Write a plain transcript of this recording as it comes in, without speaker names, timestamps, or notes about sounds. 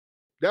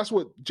that's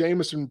what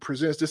Jamison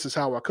Presents This Is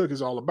How I Cook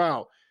is all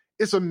about.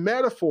 It's a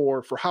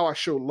metaphor for how I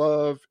show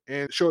love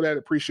and show that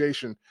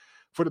appreciation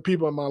for the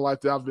people in my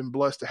life that I've been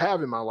blessed to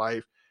have in my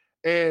life.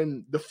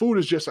 And the food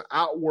is just an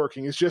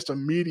outworking. It's just a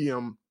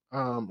medium.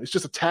 It's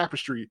just a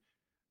tapestry,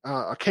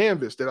 a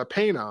canvas that I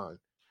paint on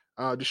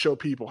to show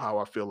people how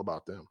I feel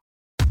about them.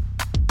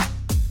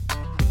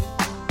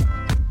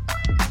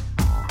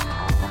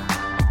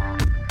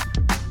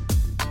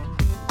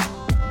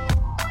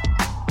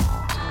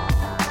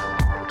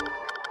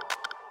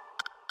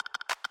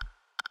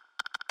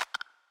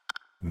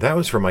 That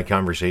was from my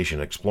conversation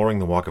exploring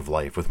the walk of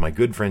life with my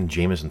good friend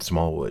Jamison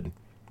Smallwood.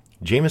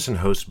 Jamison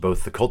hosts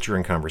both the Culture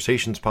and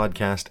Conversations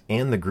podcast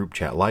and the group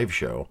chat live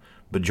show,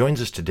 but joins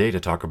us today to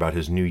talk about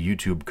his new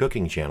YouTube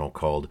cooking channel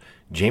called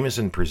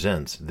Jamison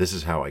Presents This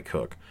Is How I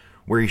Cook,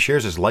 where he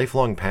shares his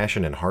lifelong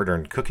passion and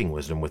hard-earned cooking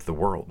wisdom with the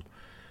world.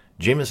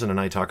 Jamison and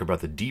I talk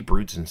about the deep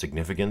roots and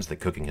significance that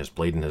cooking has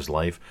played in his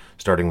life,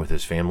 starting with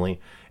his family,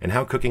 and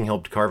how cooking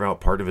helped carve out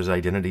part of his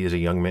identity as a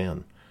young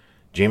man.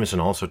 Jamison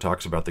also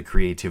talks about the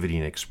creativity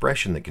and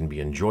expression that can be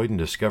enjoyed and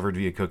discovered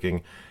via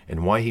cooking,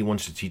 and why he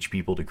wants to teach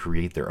people to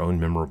create their own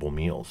memorable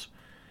meals.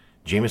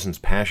 Jamison's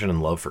passion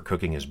and love for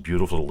cooking is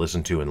beautiful to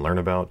listen to and learn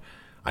about.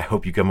 I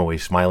hope you come away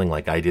smiling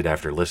like I did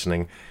after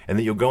listening, and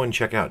that you'll go and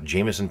check out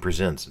Jamison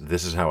Presents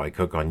This Is How I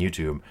Cook on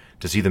YouTube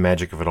to see the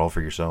magic of it all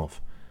for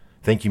yourself.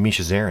 Thank you,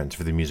 Misha Zarins,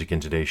 for the music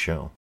in today's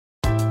show.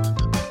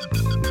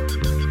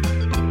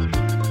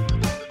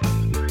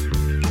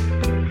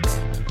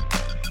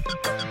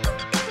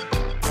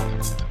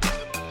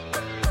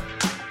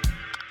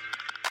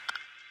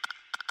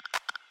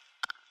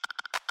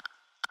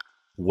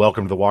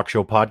 Welcome to the Walk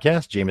Show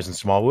podcast. Jamison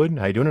Smallwood.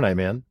 How you doing tonight,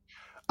 man?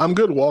 I'm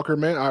good, Walker,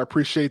 man. I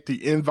appreciate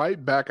the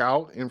invite back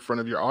out in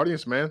front of your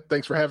audience, man.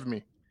 Thanks for having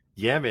me.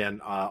 Yeah, man.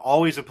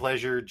 Always a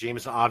pleasure.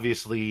 Jamison,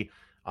 obviously,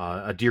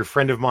 a dear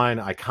friend of mine.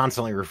 I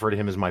constantly refer to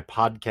him as my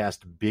podcast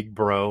big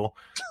bro.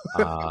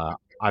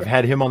 I've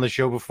had him on the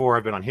show before.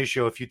 I've been on his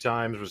show a few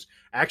times. Was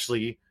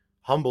actually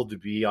humbled to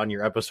be on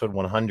your episode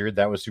 100.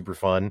 That was super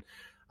fun.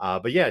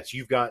 But yeah,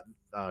 you've got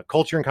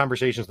Culture and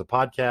Conversations, the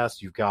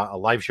podcast. You've got a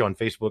live show on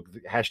Facebook,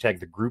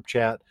 hashtag the group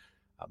chat.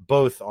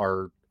 Both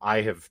are,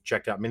 I have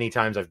checked out many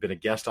times. I've been a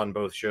guest on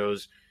both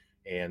shows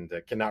and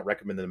cannot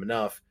recommend them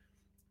enough.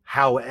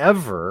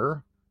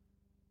 However,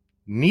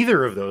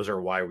 neither of those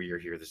are why we are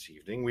here this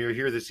evening. We are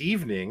here this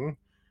evening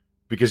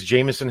because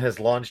Jamison has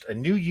launched a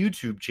new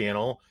YouTube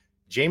channel.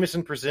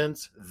 Jamison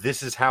Presents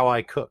This Is How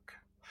I Cook.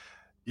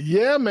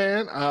 Yeah,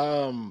 man.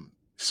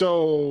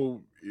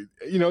 So,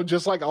 you know,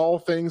 just like all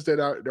things that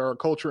are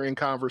culture and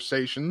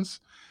conversations,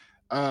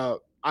 I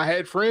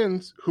had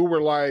friends who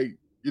were like,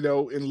 you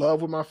know, in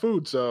love with my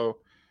food. So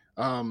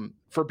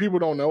for people who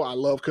don't know, I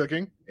love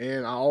cooking,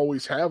 and I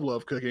always have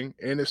loved cooking.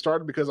 And it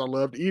started because I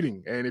loved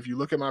eating. And if you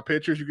look at my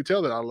pictures, you can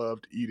tell that I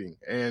loved eating.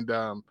 And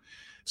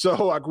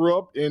so I grew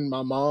up, and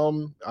my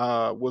mom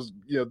was,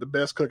 you know, the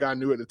best cook I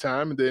knew at the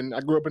time. And then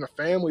I grew up in a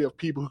family of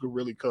people who could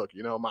really cook.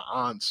 You know, my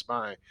aunts,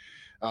 my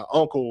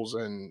uncles,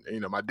 and, you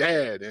know, my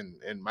dad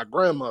and my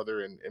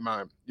grandmother and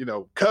my, you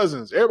know,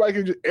 cousins.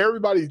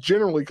 Everybody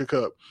generally could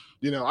cook.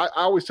 You know, I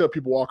always tell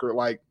people, Walker,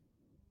 like,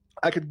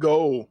 I could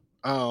go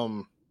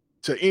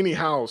to any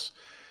house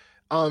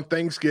on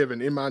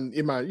Thanksgiving in my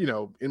you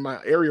know, in my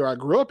area I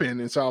grew up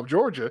in South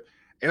Georgia,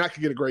 and I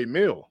could get a great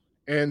meal.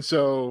 And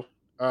so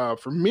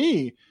for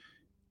me,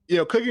 you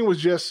know, cooking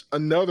was just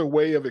another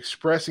way of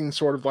expressing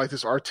sort of like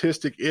this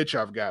artistic itch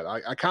I've got.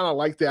 I kind of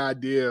like the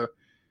idea.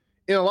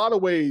 In a lot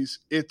of ways,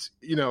 it's,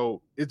 you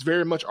know, it's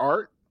very much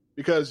art,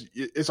 because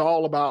it's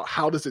all about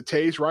how does it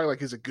taste, right?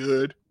 Like, is it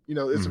good? You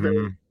know, it's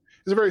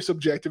a very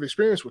subjective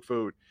experience with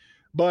food.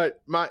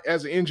 But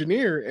as an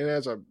engineer and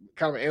as a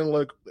kind of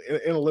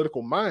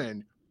analytical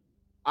mind,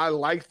 I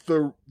like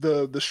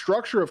the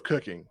structure of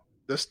cooking,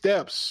 the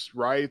steps,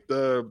 right?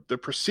 The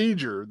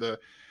procedure,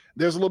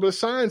 there's a little bit of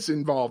science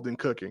involved in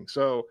cooking.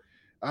 So,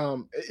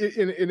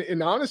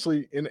 in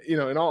honestly, you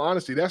know, in all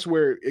honesty, that's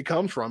where it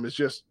comes from. It's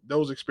just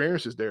those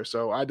experiences there.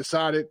 So I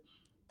decided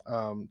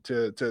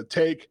to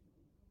take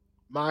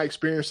my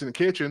experience in the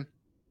kitchen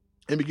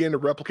and begin to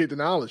replicate the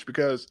knowledge,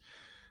 because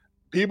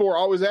people were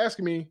always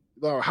asking me,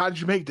 how did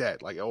you make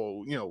that? Like,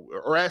 oh, you know,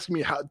 or asking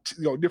me how,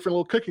 you know, different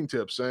little cooking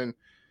tips. And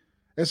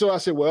so I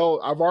said, well,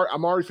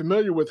 I'm already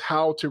familiar with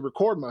how to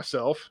record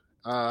myself.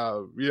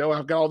 You know,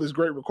 I've got all this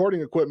great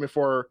recording equipment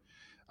for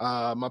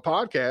my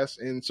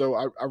podcast. And so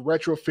I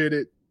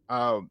retrofitted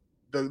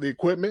the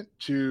equipment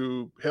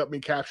to help me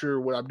capture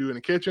what I do in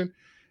the kitchen.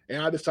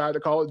 And I decided to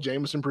call it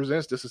Jamison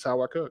Presents This Is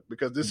How I Cook,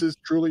 because this is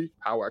truly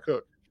how I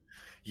cook.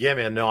 Yeah,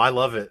 man. No, I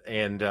love it.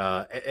 And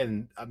I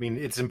mean,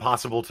 it's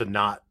impossible to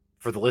not,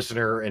 for the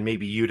listener and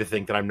maybe you, to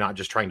think that I'm not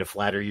just trying to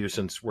flatter you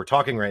since we're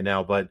talking right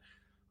now. But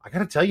I got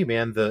to tell you,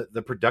 man,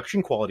 the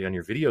production quality on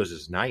your videos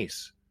is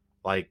nice.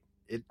 Like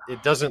it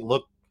doesn't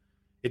look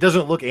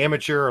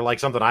amateur or like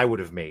something I would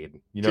have made.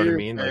 You know what I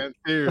mean? Man, like,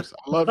 cheers.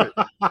 I love it.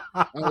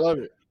 I love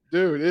it,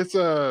 dude. It's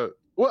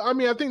well, I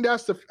mean, I think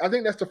that's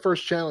the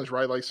first challenge,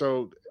 right? Like,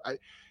 so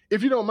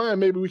if you don't mind,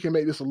 maybe we can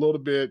make this a little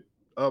bit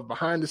of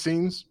behind the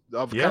scenes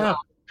of kind Yeah. of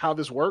how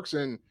this works.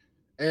 So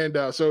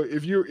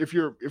if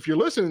you're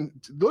listening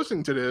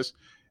to this,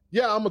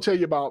 yeah, I'm gonna tell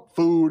you about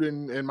food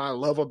and my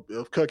love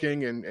of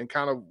cooking and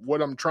kind of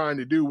what I'm trying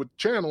to do with the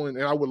channel.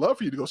 And I would love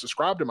for you to go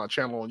subscribe to my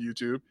channel on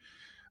YouTube,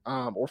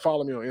 or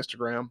follow me on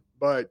Instagram.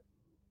 But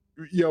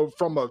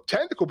from a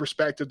technical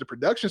perspective, the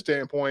production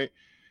standpoint,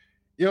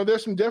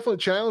 there's some definitely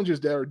challenges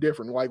that are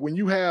different. Like when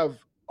you have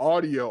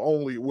audio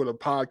only with a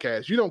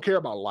podcast, you don't care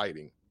about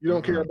lighting. You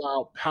don't care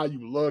about how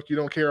you look. You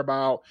don't care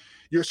about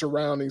your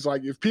surroundings.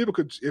 Like if people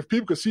could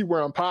see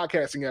where I'm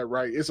podcasting at,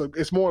 right,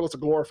 it's more or less a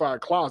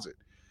glorified closet.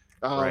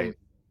 Right.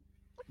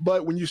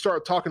 But when you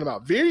start talking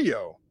about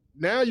video,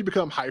 now you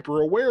become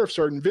hyper aware of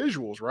certain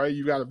visuals, right?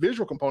 You got a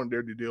visual component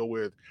there to deal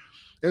with.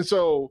 And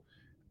so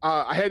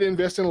I had to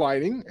invest in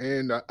lighting,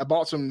 and I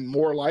bought some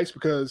more lights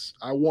because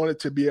I wanted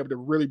to be able to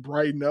really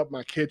brighten up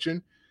my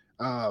kitchen.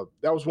 That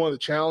was one of the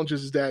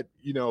challenges, is that,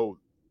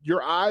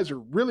 your eyes are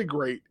really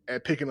great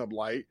at picking up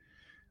light,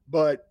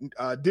 but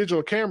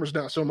digital cameras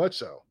not so much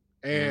so.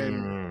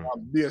 And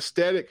the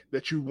aesthetic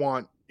that you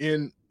want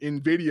in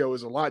video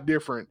is a lot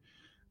different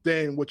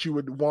than what you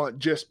would want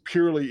just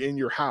purely in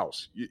your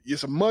house.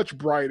 It's a much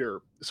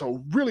brighter,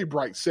 so really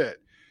bright set.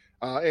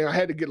 And I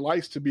had to get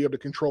lights to be able to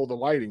control the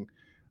lighting.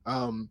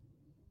 And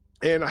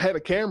I had a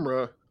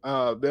camera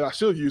that I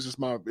still use. It's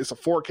a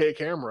 4K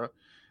camera,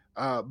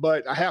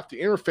 but I have to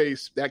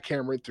interface that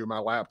camera through my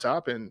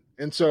laptop. And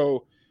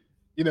so,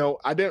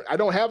 I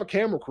don't have a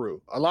camera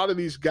crew. A lot of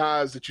these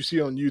guys that you see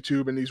on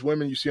YouTube and these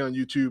women you see on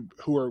YouTube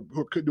who are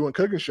doing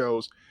cooking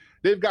shows,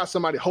 they've got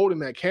somebody holding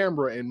that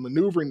camera and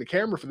maneuvering the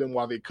camera for them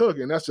while they cook.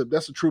 And that's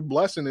a true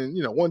blessing. And,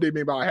 one day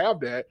maybe I'll have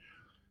that.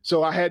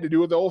 So I had to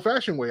do it the old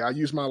fashioned way. I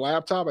use my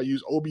laptop. I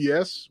use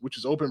OBS, which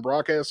is open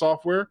broadcast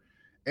software,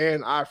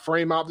 and I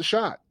frame out the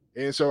shot.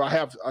 And so I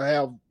have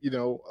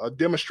a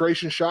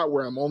demonstration shot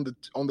where I'm on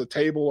the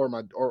table or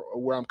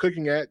where I'm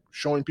cooking at,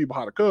 showing people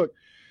how to cook.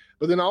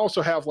 But then I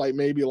also have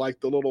maybe the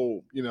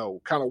little,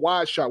 kind of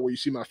wide shot where you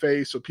see my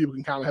face, so people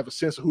can kind of have a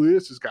sense of who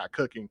is this guy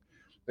cooking.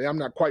 And I'm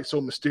not quite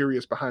so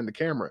mysterious behind the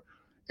camera.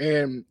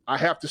 And I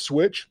have to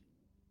switch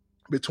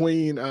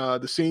between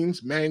the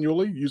scenes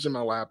manually using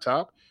my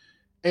laptop.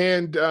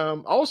 And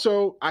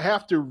also I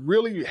have to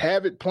really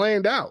have it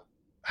planned out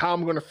how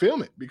I'm going to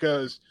film it,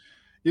 because,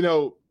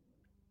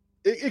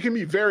 it can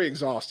be very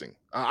exhausting.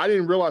 I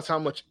didn't realize how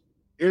much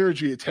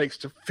energy it takes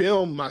to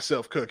film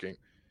myself cooking,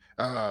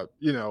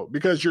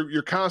 because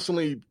you're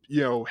constantly,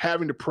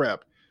 having to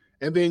prep,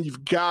 and then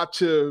you've got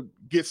to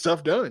get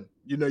stuff done.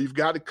 You've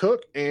got to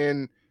cook,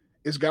 and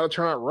it's got to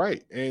turn out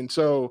right. And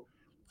so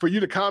for you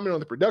to comment on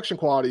the production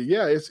quality,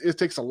 yeah, it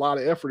takes a lot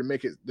of effort to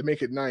make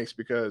it nice,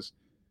 because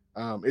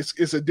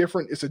it's a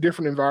different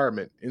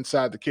environment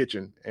inside the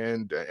kitchen,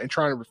 and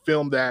trying to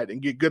film that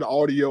and get good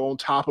audio on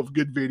top of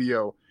good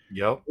video.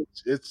 Yep.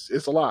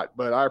 It's a lot,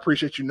 but I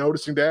appreciate you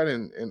noticing that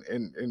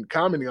and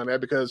commenting on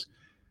that, because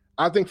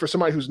I think for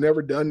somebody who's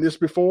never done this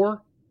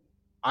before,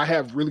 I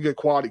have really good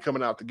quality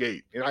coming out the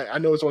gate, and I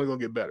know it's only going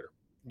to get better.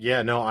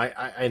 Yeah, no,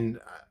 I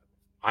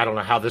don't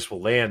know how this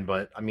will land,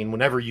 but I mean,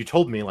 whenever you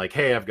told me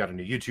hey, I've got a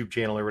new YouTube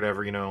channel or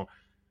whatever, and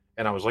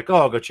I was like, oh,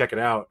 I'll go check it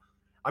out.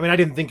 I mean, I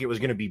didn't think it was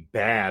going to be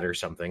bad or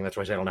something. That's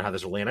why I said I don't know how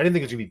this will land. I didn't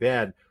think it was going to be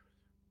bad.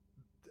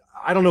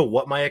 I don't know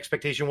what my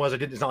expectation was.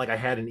 It's not like I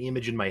had an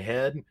image in my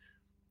head,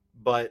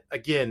 but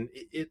again,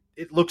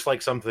 it looks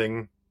like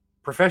something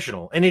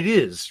professional, and it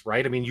is,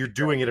 right? I mean, you're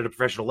doing it at a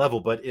professional level,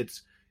 but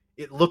it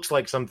looks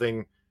like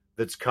something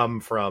that's come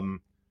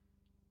from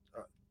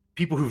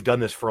people who've done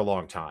this for a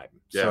long time.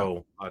 Yeah.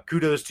 So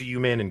kudos to you,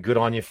 man, and good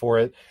on you for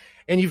it.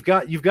 And you've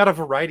got a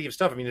variety of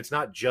stuff. I mean, it's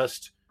not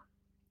just,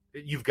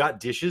 you've got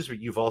dishes,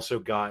 but you've also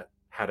got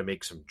how to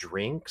make some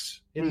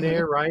drinks in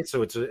there, right?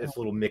 So it's a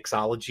little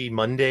mixology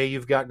Monday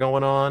you've got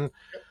going on.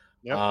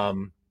 Yep.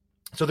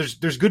 So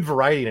there's good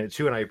variety in it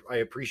too, and I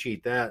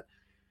appreciate that.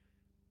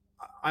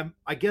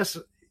 I guess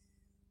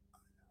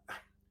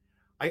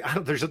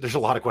there's a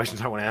lot of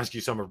questions I want to ask you.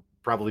 Some are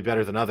probably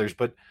better than others,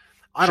 but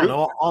I don't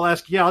know. I'll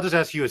just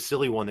ask you a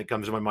silly one that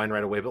comes to my mind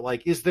right away.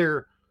 But is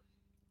there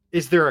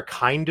a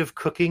kind of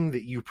cooking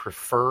that you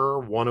prefer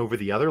one over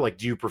the other?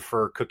 Do you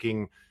prefer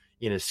cooking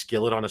in a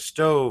skillet on a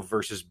stove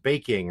versus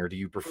baking, or do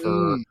you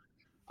prefer?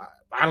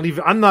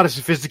 I'm not a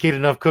sophisticated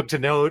enough cook to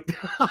know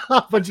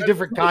a bunch of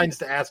different kinds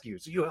to ask you.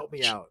 So you help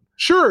me out.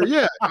 Sure.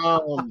 Yeah.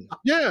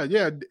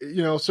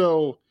 Yeah.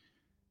 So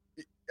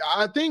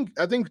I think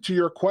to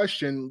your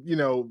question,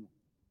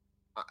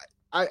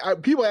 I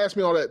people ask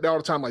me all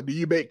the time, do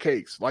you bake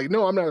cakes?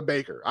 No, I'm not a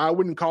baker. I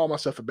wouldn't call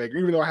myself a baker,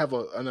 even though I have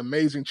an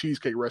amazing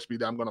cheesecake recipe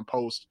that I'm going to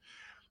post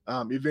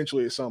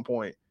eventually at some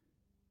point.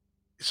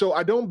 So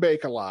I don't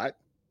bake a lot,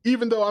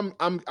 even though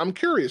I'm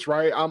curious,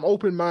 right? I'm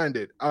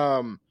open-minded.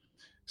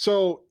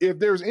 So if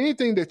there's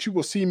anything that you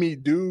will see me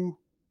do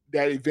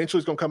that eventually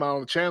is going to come out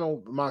on the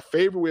channel, my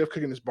favorite way of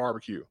cooking is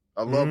barbecue.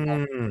 I love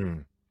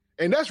barbecue.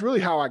 And that's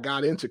really how I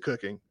got into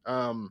cooking.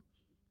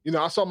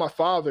 I saw my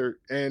father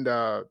and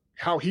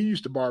how he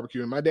used to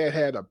barbecue, and my dad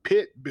had a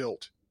pit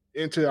built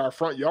into our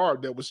front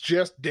yard that was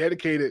just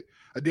dedicated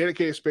a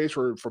dedicated space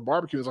for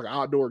barbecue. It's like an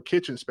outdoor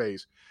kitchen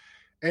space.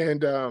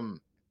 And,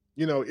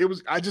 it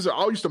was, I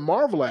used to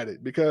marvel at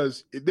it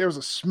because there's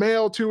a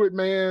smell to it,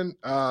 man.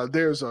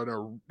 There's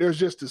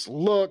just this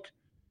look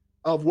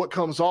of what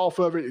comes off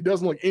of it. It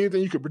doesn't look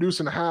anything you could produce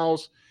in the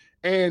house.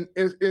 And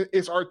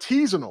it's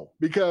artisanal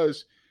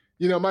because,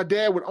 my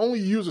dad would only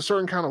use a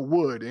certain kind of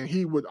wood, and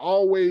he would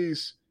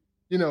always,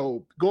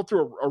 go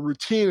through a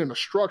routine and a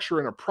structure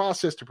and a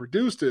process to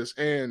produce this.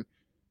 And,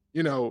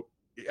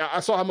 I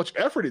saw how much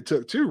effort it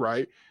took too,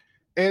 right?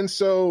 And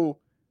so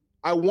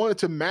I wanted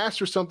to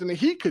master something that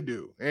he could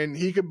do, and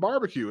he could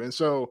barbecue. And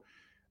so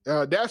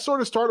that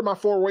sort of started my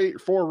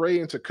foray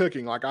into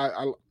cooking. Like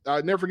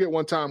I never forget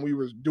one time we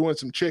were doing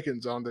some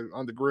chickens on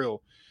the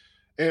grill,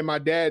 and my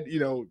dad,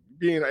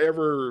 being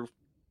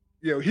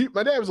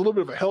my dad was a little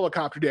bit of a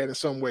helicopter dad in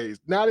some ways,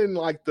 not in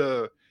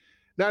the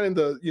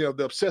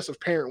the obsessive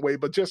parent way,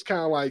 but just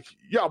kind of like,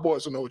 y'all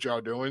boys don't know what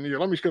y'all doing.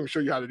 Let me come show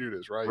you how to do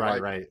this, right?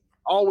 Right.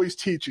 Always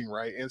teaching,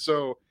 right? And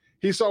so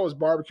he saw us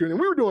barbecuing, and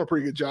we were doing a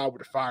pretty good job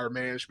with the fire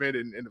management,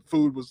 and the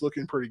food was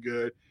looking pretty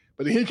good.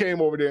 But then he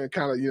came over there and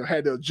kind of,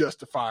 had to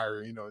adjust the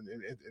fire,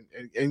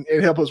 and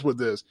help us with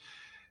this.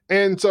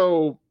 And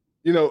so,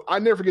 I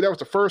never forget, that was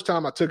the first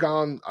time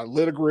I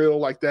lit a grill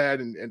like that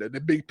and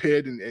the big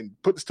pit and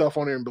put the stuff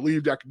on there and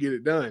believed I could get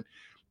it done.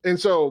 And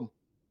so,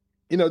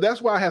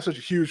 that's why I have such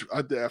a huge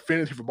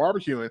affinity for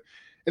barbecuing.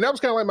 And that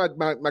was kind of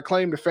like my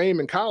claim to fame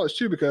in college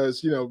too,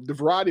 because, the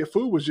variety of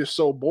food was just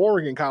so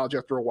boring in college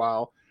after a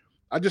while.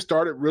 I just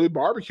started really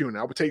barbecuing.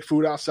 I would take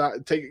food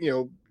outside,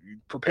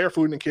 prepare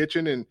food in the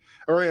kitchen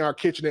or in our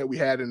kitchenette we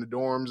had in the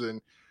dorms,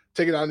 and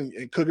take it out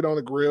and cook it on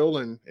the grill.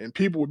 And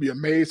people would be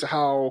amazed at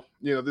how,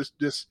 this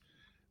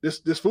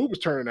food was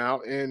turning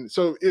out. And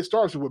so it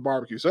starts with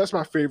barbecue. So that's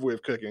my favorite way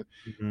of cooking.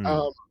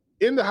 Mm-hmm.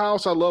 In the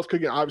house, I love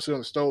cooking, obviously, on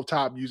the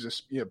stovetop using,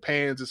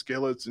 pans and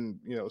skillets and,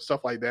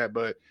 stuff like that.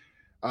 But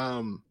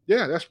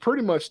that's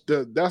pretty much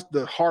that's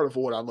the heart of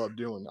what I love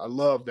doing. I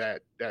love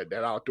that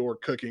outdoor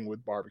cooking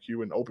with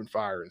barbecue and open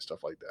fire and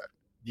stuff like that.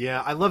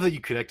 Yeah, I love that you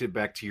connected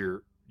back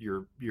to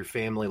your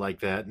family like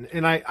that.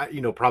 And I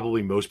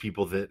probably most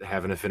people that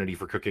have an affinity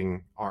for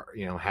cooking are,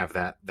 have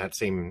that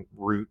same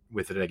root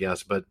with it, I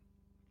guess. But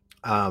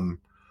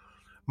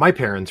my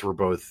parents were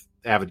both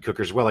avid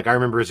cookers as well. Like I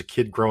remember as a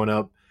kid growing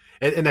up,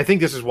 and I think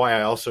this is why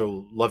I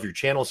also love your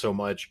channel so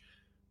much,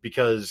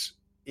 because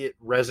it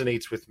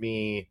resonates with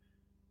me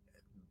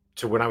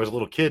to when I was a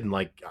little kid. And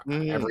like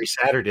every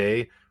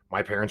Saturday,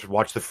 my parents would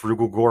watch The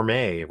Frugal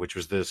Gourmet, which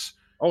was this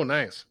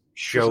nice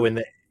show in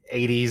the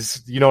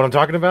 80s. You know what I'm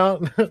talking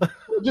about?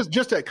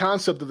 just that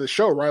concept of the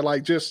show, right?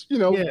 Like just,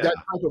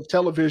 that type of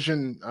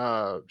television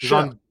show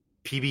on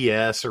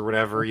PBS or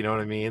whatever, you know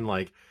what I mean?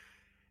 Like,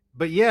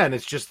 but yeah, and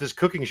it's just this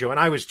cooking show, and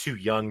I was too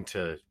young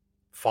to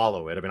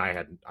follow it. I mean,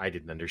 I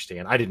didn't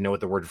understand. I didn't know what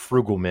the word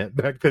frugal meant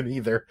back then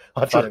either.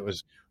 I thought it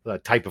was a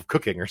type of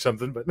cooking or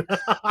something, but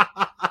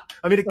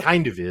I mean, it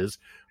kind of is.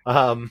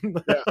 Yeah,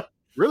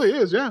 really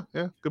is. Yeah.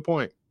 Good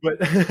point.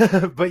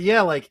 But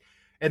yeah, like,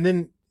 and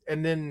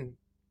then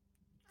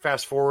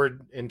fast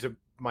forward into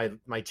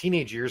my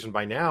teenage years, and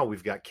by now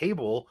we've got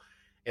cable,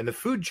 and the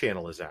Food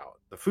Channel is out,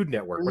 the Food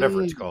Network,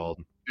 whatever it's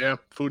called. Yeah,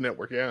 Food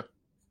Network. Yeah.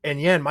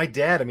 And my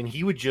dad, I mean,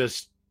 he would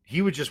just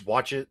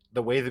watch it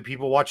the way that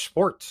people watch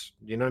sports.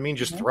 You know what I mean?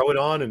 Just throw it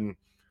on, and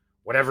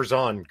whatever's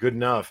on, good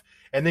enough.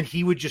 And then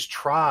he would just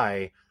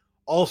try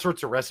all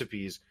sorts of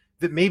recipes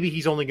that maybe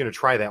he's only going to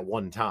try that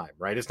one time,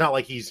 right? It's not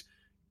like he's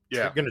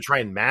going to try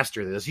and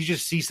master this. He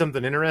just sees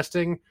something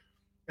interesting.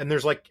 And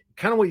there's like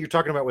kind of what you're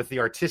talking about with the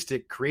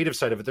artistic, creative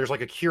side of it. There's like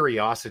a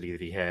curiosity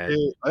that he had.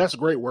 That's a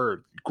great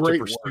word. Great to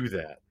pursue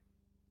that.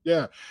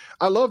 Yeah,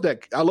 I love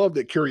that. I love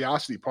that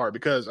curiosity part,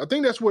 because I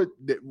think that's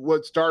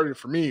what started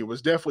for me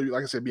was definitely,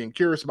 like I said, being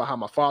curious about how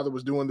my father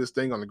was doing this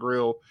thing on the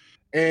grill,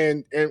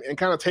 and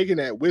kind of taking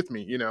that with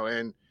me,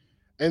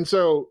 and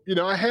so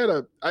I had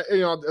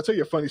I'll tell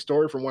you a funny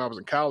story from when I was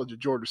in college at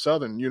Georgia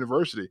Southern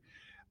University.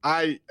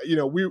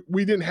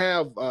 We didn't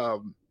have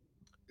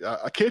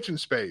a kitchen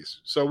space,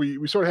 so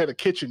we sort of had a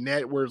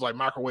kitchenette where it's like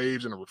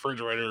microwaves and a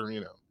refrigerator,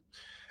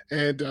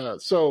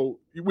 And so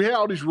we had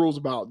all these rules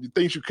about the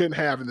things you couldn't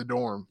have in the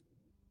dorm.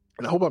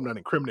 And I hope I'm not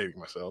incriminating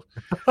myself.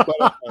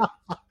 But,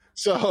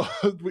 so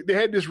they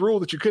had this rule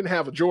that you couldn't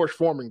have a George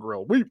Foreman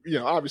grill. We,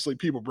 obviously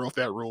people broke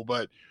that rule,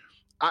 but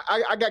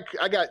I got,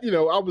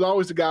 I was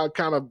always the guy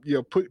kind of,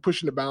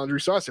 pushing the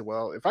boundary. So I said,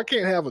 well, if I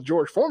can't have a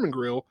George Foreman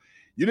grill,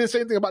 you didn't say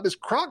anything about this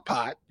crock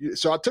pot.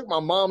 So I took my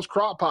mom's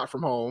crock pot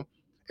from home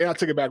and I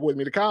took it back with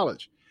me to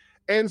college.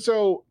 And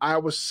so I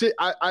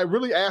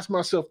really asked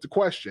myself the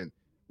question,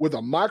 with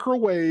a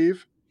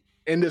microwave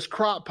and this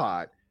crock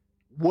pot,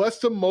 what's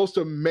the most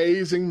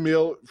amazing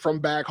meal from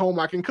back home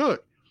I can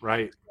cook?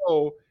 Right.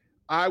 So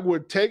I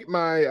would take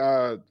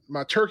my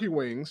my turkey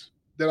wings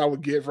that I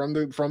would get from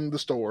the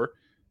store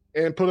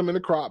and put them in the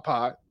crock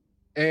pot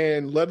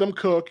and let them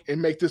cook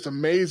and make this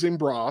amazing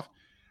broth.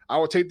 I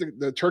would take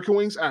the turkey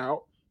wings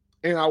out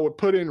and I would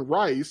put in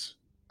rice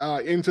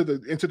into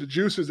the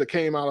juices that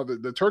came out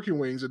of the turkey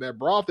wings and that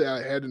broth that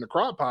I had in the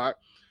crock pot.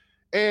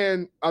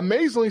 And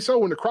amazingly so,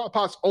 when the crock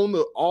pot's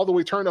all the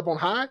way turned up on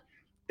high,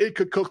 it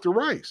could cook the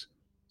rice.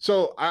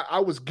 So I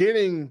was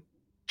getting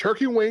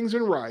turkey wings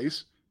and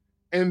rice,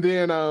 and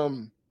then I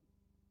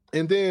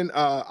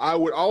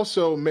would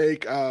also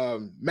make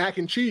mac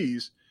and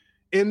cheese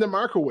in the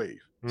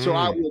microwave. So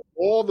I would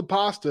boil the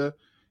pasta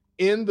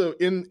in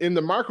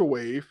the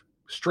microwave,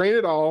 strain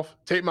it off,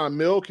 take my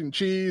milk and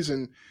cheese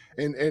and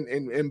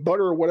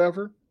butter or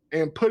whatever,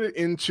 and put it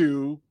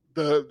into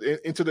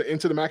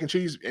the mac and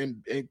cheese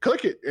and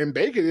cook it and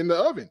bake it in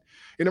the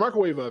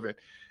microwave oven.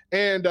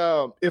 And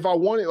if I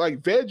wanted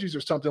like veggies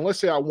or something, let's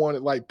say I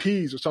wanted like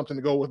peas or something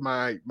to go with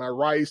my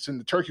rice and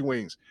the turkey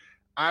wings,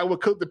 I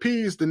would cook the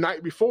peas the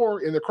night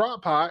before in the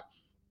crock pot,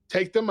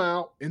 take them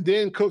out, and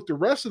then cook the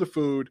rest of the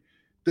food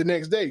the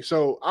next day.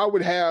 So I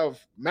would have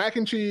mac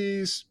and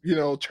cheese,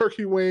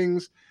 turkey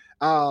wings,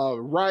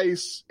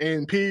 rice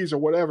and peas or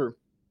whatever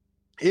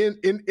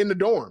in the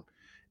dorm.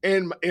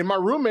 And my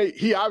roommate,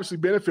 he obviously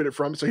benefited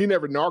from it, so he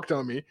never narked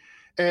on me.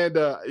 And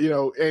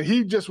and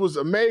he just was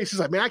amazed. He's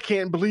like, "Man, I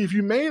can't believe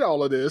you made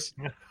all of this,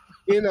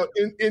 in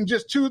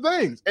just two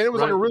things." And it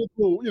was like a really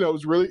cool, it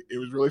was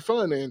really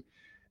fun.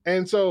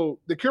 And so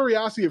the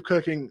curiosity of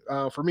cooking,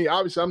 for me,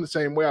 obviously, I'm the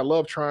same way. I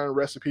love trying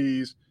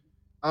recipes.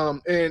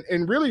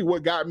 And really,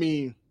 what got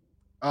me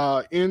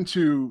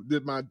into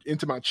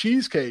my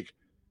cheesecake,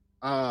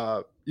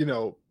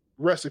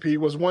 recipe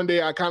was one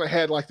day I kind of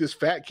had like this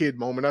fat kid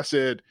moment. I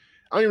said,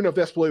 I don't even know if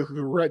that's politically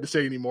correct to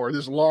say anymore,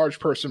 this large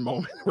person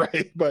moment,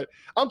 right? But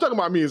I'm talking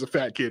about me as a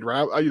fat kid,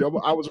 right?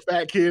 I was a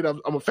fat kid. I'm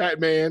a fat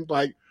man.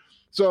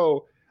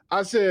 So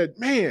I said,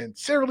 man,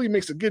 Sara Lee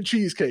makes a good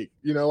cheesecake,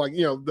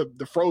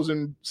 the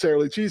frozen Sara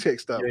Lee cheesecake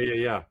stuff.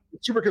 Yeah.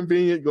 It's super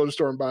convenient. Go to the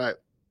store and buy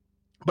it.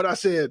 But I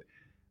said,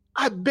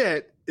 I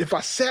bet if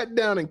I sat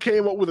down and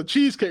came up with a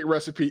cheesecake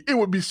recipe, it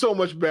would be so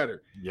much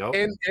better. Yep.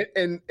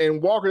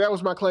 And Walker, that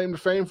was my claim to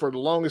fame for the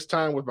longest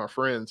time with my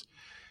friends.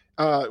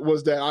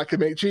 Was that I could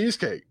make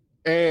cheesecake,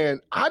 and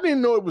I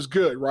didn't know it was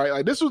good, right?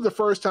 Like this was the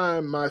first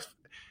time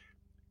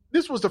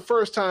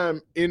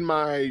in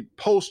my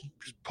post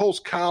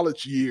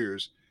college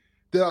years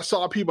that I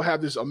saw people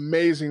have this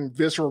amazing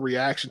visceral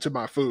reaction to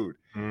my food.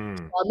 So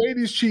I made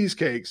these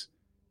cheesecakes,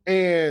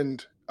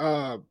 and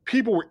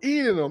people were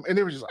eating them, and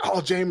they were just like,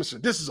 "Oh,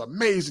 Jamison, this is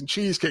amazing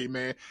cheesecake,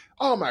 man!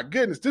 Oh my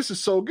goodness, this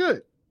is so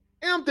good."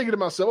 And I'm thinking to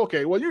myself,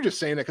 okay, well, you're just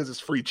saying that because it's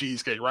free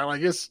cheesecake, right?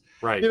 Like it's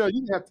right. You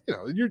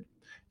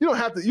don't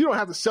have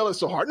to sell it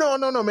so hard. No,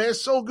 man.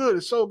 It's so good.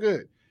 It's so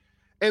good.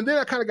 And then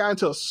I kind of got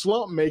into a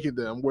slump making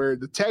them where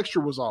the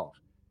texture was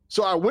off.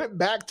 So I went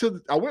back to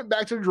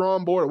the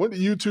drawing board. I went to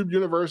YouTube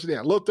University. And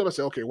I looked up. I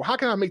said, okay, well, how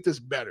can I make this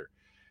better?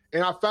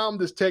 And I found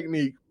this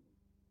technique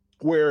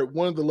where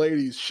one of the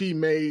ladies she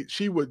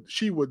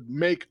would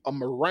make a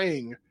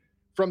meringue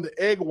from the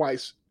egg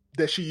whites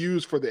that she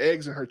used for the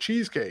eggs in her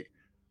cheesecake,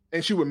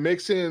 and she would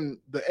mix in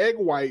the egg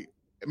white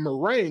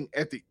meringue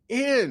at the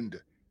end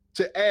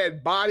to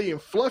add body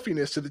and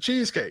fluffiness to the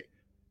cheesecake.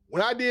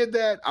 When I did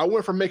that, I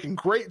went from making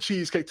great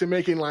cheesecake to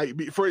making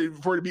for it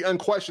to be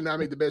unquestioned, I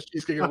made the best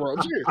cheesecake in the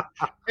world.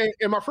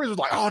 And my friends was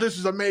like, "Oh, this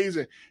is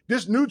amazing!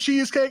 This new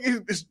cheesecake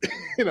is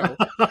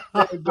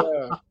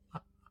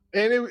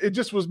and it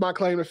just was my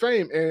claim to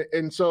fame.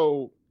 And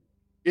so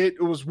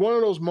it was one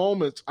of those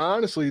moments,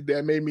 honestly,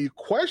 that made me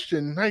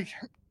question,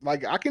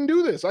 like I can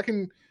do this. I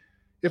can,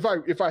 if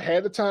I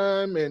had the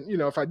time, and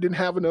if I didn't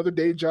have another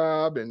day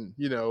job, and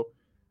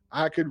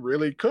I could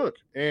really cook.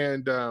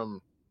 And,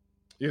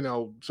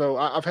 so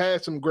I've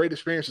had some great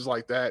experiences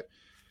like that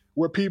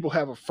where people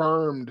have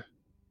affirmed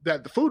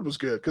that the food was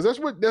good. Because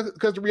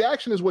because the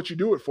reaction is what you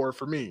do it for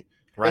me.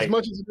 Right. As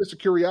much as it's a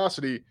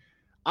curiosity,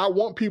 I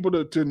want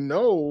people to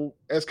know,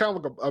 as kind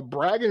of like a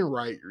bragging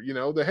right,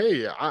 that,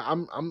 hey,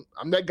 I'm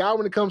that guy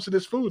when it comes to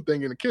this food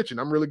thing in the kitchen.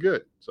 I'm really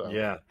good. So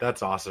yeah,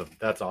 that's awesome.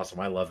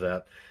 I love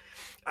that.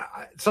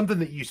 Something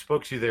that you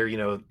spoke to there,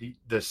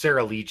 the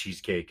Sara Lee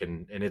cheesecake,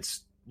 and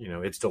it's,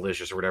 it's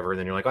delicious or whatever. And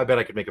then you're like, I bet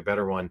I could make a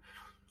better one.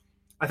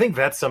 I think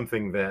that's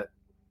something that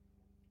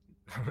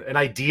an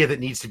idea that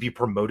needs to be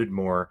promoted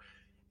more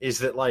is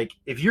that, like,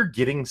 if you're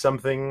getting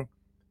something,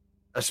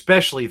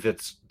 especially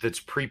that's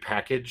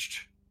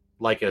prepackaged,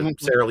 like a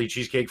Sara Lee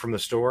cheesecake from the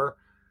store,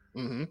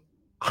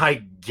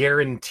 I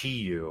guarantee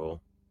you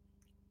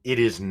it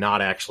is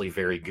not actually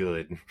very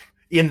good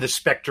in the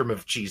spectrum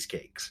of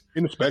cheesecakes.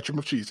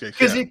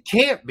 Because it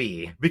can't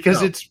be,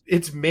 because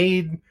it's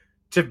made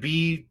to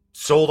be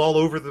sold all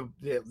over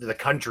the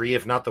country,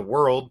 if not the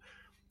world,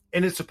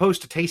 and it's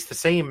supposed to taste the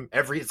same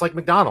it's like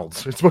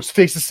McDonald's. It's supposed to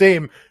taste the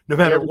same no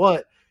matter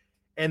what.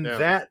 And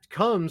that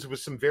comes with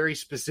some very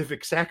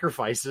specific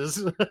sacrifices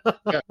in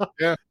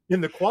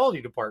the quality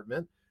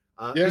department,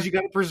 because you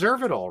got to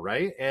preserve it all,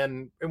 right?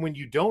 And when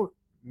you don't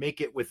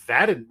make it with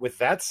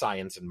that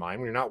science in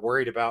mind, when you're not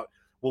worried about,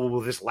 well,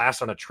 will this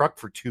last on a truck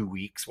for 2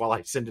 weeks while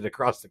I send it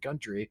across the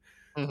country?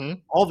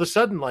 All of a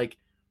sudden, like,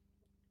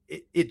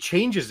 it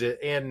changes it.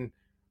 And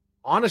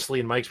honestly,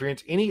 in my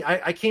experience,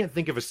 I can't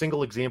think of a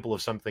single example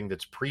of something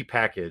that's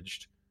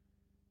prepackaged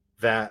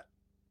that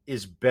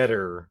is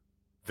better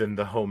than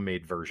the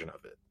homemade version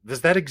of it.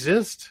 Does that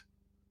exist?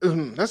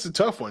 That's a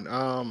tough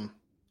one.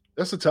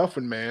 That's a tough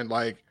one, man.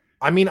 Like,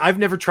 I mean, I've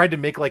never tried to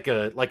make like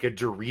a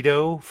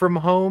Dorito from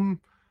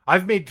home.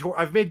 I've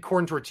made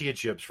corn tortilla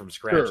chips from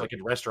scratch, sure. like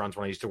in restaurants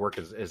when I used to work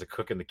as a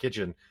cook in the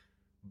kitchen.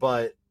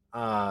 But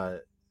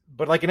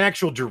but like an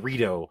actual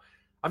Dorito,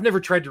 I've never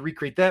tried to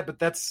recreate that. But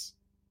that's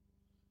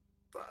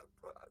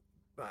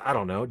I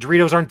don't know.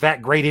 Doritos aren't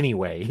that great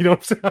anyway. You know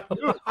what I'm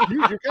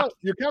saying?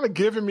 You're kind of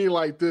giving me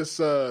like this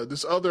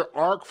other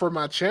arc for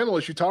my channel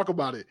as you talk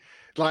about it.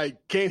 Like,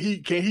 can he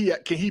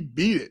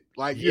beat it?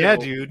 Like, Yeah,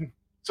 dude.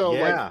 So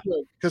Yeah.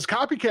 like, because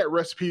copycat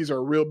recipes are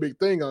a real big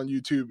thing on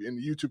YouTube in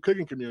the YouTube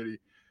cooking community.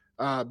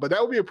 But that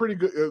would be a pretty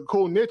good,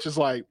 cool niche. Is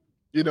like,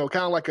 kind of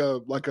like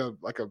a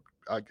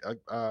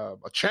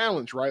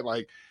challenge, right?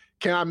 Like,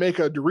 can I make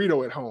a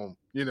Dorito at home?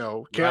 Can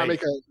I Right. make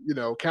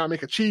can I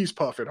make a cheese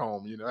puff at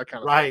home? That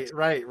kind of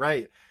thing.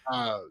 Right.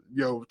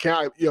 Can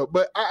I,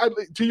 but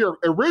to your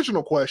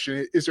original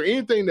question, is there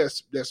anything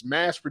that's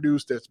mass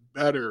produced that's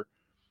better?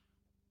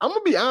 I'm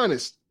gonna be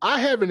honest. I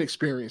haven't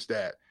experienced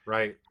that.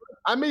 Right.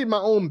 I made my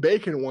own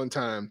bacon one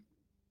time,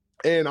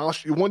 and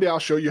one day I'll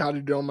show you how to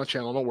do it on my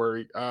channel. Don't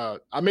worry.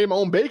 I made my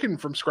own bacon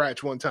from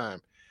scratch one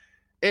time,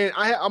 and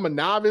I'm a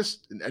novice.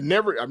 I've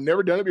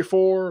never done it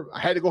before. I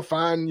had to go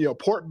find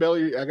pork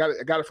belly. I got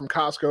it from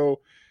Costco,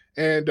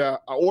 and I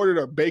ordered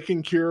a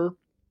bacon cure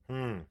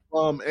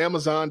from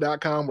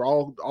Amazon.com, where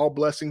all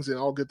blessings and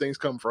all good things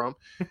come from,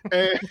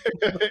 and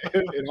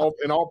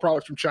and all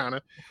products from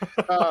China.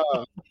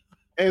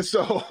 And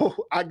so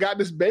I got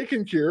this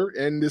bacon cure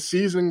and this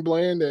seasoning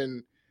blend,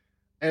 and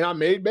I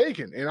made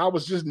bacon, and I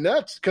was just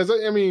nuts because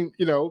I mean,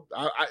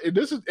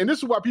 this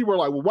is why people are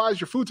like, well, why does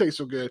your food taste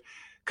so good?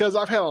 Because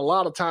I've had a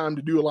lot of time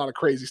to do a lot of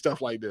crazy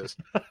stuff like this,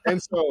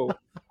 and so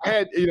I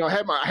had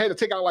I had to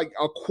take out like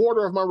a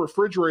quarter of my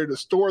refrigerator to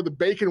store the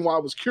bacon while I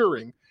was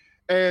curing,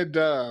 and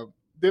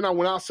then I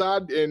went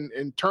outside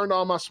and turned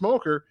on my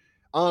smoker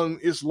on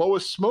its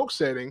lowest smoke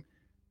setting,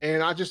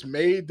 and I just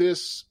made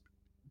this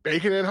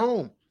bacon at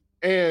home.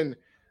 And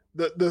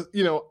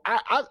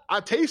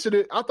I tasted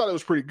it. I thought it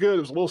was pretty good. It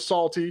was a little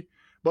salty,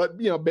 but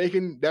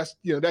bacon, that's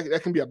that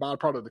can be a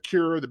byproduct of the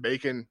cure, the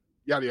bacon,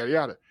 yada yada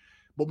yada.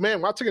 But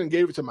man, when I took it and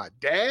gave it to my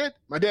dad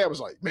was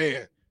like,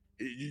 man,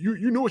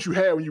 you knew what you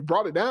had when you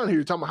brought it down here.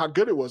 You're talking about how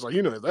good it was. Like,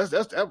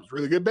 that was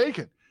really good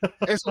bacon.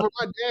 And so for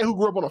my dad, who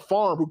grew up on a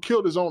farm, who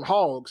killed his own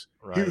hogs,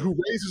 Right. who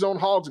raised his own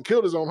hogs and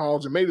killed his own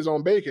hogs and made his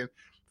own bacon,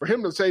 for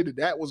him to say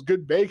that was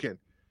good bacon,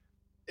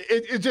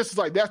 it just is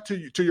like that.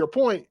 To your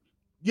point,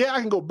 yeah,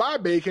 I can go buy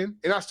bacon,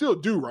 and I still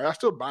do, right? I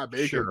still buy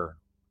bacon, Sure.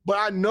 but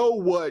I know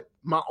what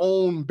my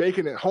own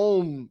bacon at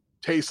home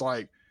tastes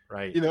like,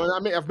 Right. And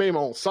I've made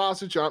my own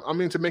sausage. I'm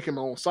into making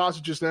my own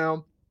sausages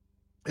now,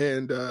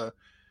 and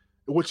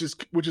which is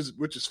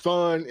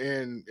fun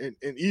and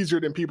easier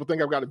than people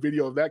think. I've got a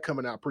video of that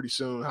coming out pretty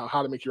soon.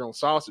 How to make your own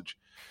sausage,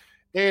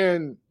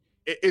 and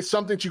it's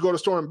something that you go to the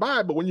store and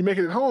buy, but when you make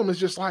it at home, it's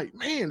just like,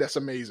 man, that's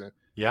amazing.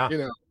 Yeah.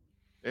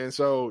 And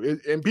so,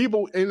 and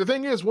the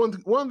thing is, one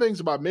of the things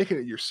about making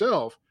it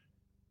yourself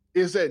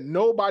is that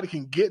nobody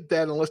can get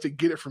that unless they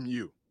get it from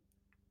you.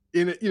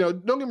 And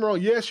don't get me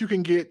wrong. Yes, you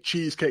can get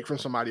cheesecake from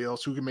somebody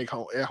else who can make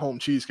at home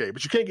cheesecake,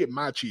 but you can't get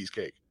my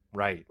cheesecake.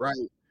 Right.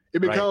 It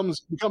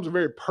becomes a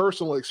very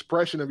personal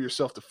expression of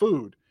yourself to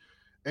food.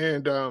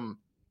 And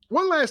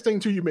one last thing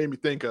too, you made me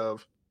think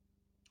of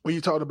when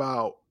you talked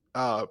about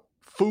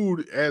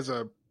food as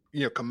a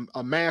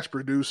mass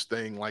produced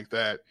thing like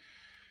that.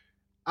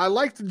 I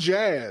like the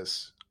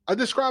jazz. I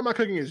describe my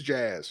cooking as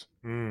jazz.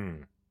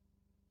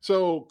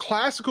 So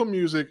classical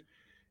music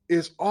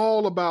is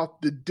all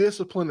about the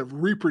discipline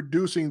of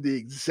reproducing the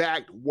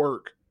exact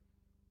work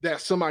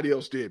that somebody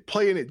else did,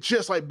 playing it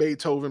just like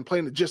Beethoven,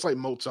 playing it just like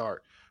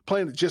Mozart,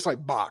 playing it just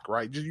like Bach,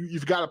 right?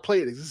 You've got to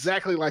play it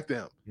exactly like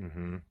them.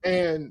 Mm-hmm.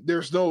 And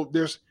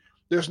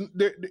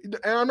and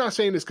I'm not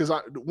saying this because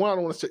I don't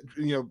want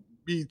to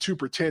be too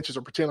pretentious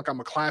or pretend like I'm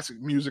a classic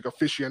music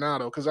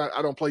aficionado, because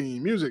I don't play any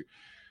music.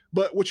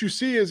 But what you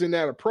see is in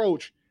that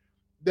approach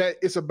that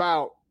it's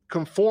about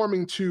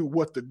conforming to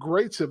what the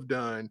greats have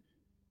done.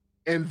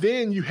 And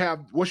then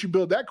once you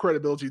build that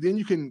credibility, then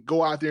you can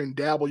go out there and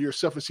dabble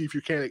yourself and see if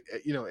you can,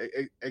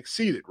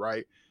 exceed it,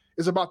 right?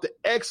 It's about the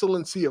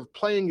excellency of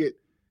playing it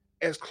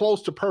as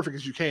close to perfect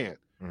as you can.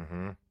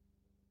 Mm-hmm.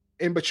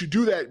 But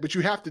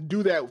you have to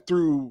do that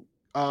through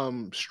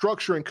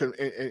structure and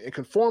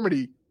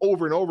conformity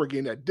over and over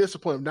again, that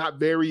discipline of not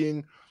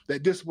varying,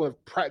 that discipline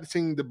of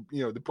practicing the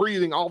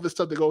breathing, all this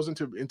stuff that goes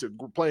into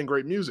playing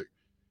great music.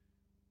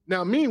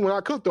 Now, when I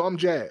cook, though, I'm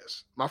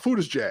jazz. My food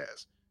is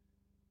jazz.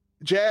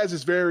 Jazz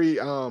is very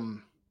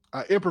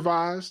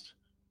improvised.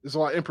 There's a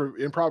lot of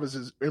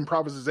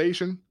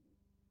improvisation.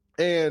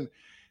 And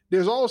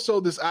there's also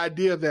this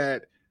idea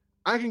that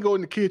I can go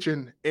in the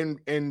kitchen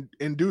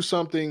and do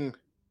something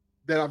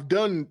that I've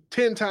done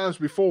 10 times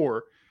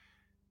before.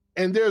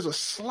 And there's a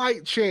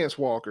slight chance,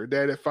 Walker,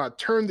 that if I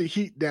turn the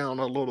heat down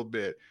a little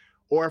bit,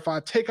 or if I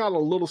take out a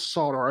little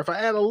salt, or if I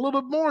add a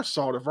little more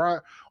salt,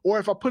 or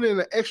if I put in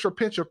an extra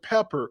pinch of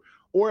pepper,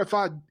 or if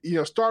I,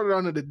 started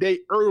on it a day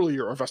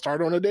earlier, or if I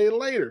started on a day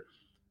later.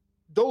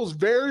 Those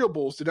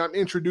variables that I'm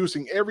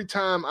introducing every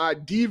time I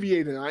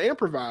deviate and I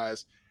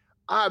improvise,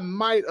 I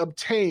might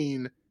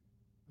obtain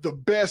the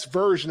best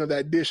version of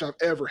that dish I've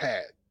ever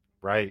had.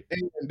 Right.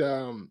 And,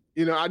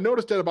 I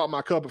noticed that about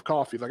my cup of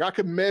coffee. Like, I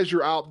could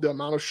measure out the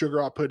amount of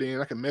sugar I put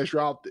in. I can measure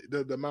out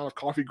the amount of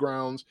coffee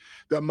grounds,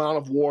 the amount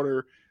of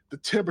water, the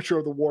temperature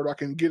of the water. I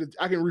can get it.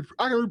 I can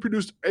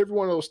reproduce every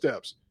one of those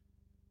steps.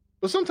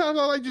 But sometimes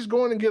I like just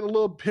going and getting a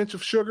little pinch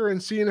of sugar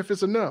and seeing if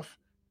it's enough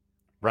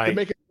to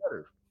make it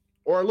better,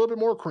 or a little bit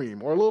more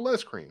cream, or a little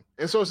less cream.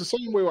 And so it's the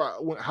same way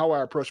how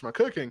I approach my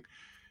cooking.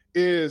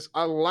 Is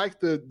I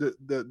like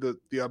the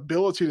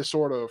ability to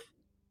sort of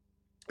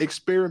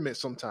experiment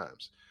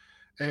sometimes.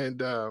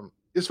 And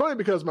it's funny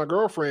because my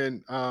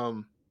girlfriend,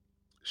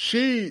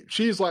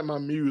 she's like my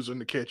muse in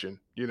the kitchen,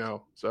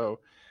 so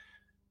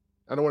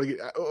I don't want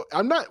to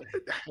am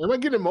I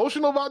getting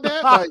emotional about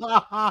that?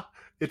 Like,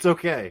 it's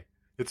okay.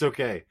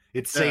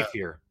 It's safe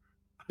here.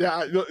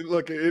 Yeah,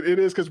 look, it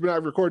is because we're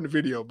not recording the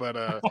video,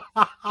 but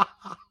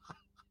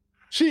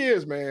she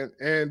is, man.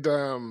 And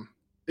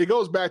it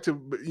goes back to,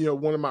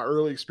 one of my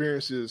early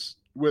experiences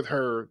with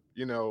her,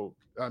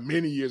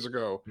 many years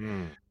ago.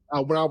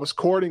 When I was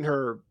courting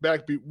her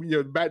back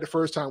the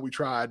first time we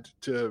tried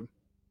to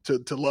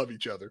love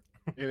each other.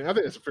 And I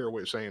think that's a fair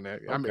way of saying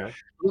that. Okay. I mean,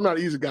 I'm not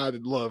an easy guy to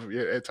love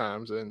at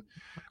times. And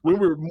when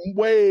we were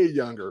way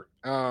younger,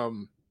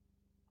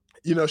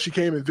 she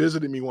came and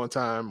visited me one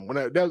time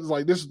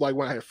this is like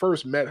when I had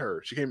first met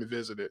her. She came and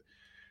visited,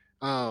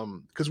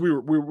 because we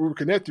were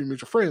connected,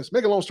 mutual friends.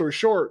 Make a long story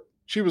short,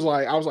 I was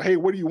like, hey,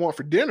 what do you want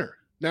for dinner?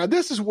 Now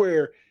this is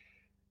where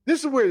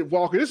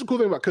Walker, this is the cool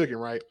thing about cooking,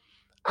 right?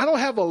 I don't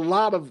have a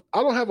lot of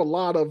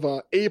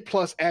A+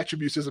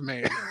 attributes as a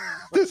man.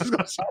 This is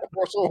going to sound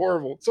so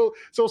horrible, so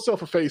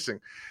self-effacing.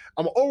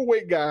 I'm an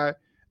overweight guy.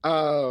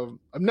 I'm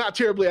not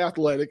terribly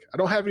athletic. I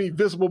don't have any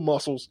visible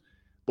muscles.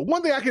 But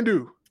one thing I can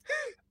do,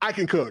 I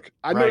can cook.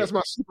 I know that's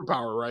my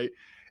superpower, right?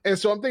 And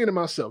so I'm thinking to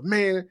myself,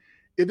 man,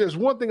 if there's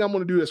one thing I'm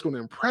going to do that's going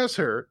to impress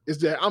her, is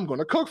that I'm going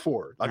to cook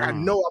for her. Like, I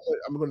know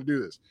I'm going to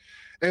do this.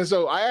 And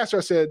so I asked her,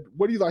 I said,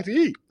 what do you like to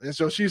eat? And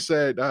so she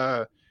said,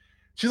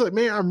 she's like,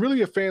 man, I'm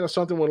really a fan of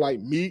something with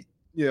like meat,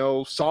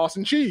 sauce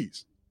and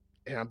cheese.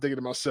 And I'm thinking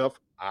to myself,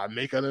 I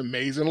make an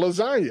amazing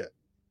lasagna.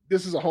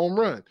 This is a home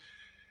run.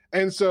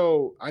 And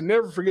so I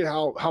never forget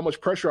how much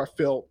pressure I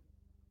felt,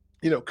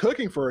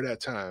 cooking for her that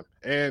time.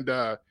 And,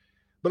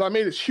 but I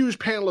made this huge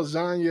pan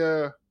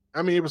lasagna.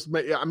 I mean,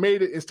 I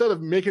made it, instead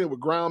of making it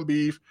with ground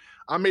beef,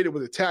 I made it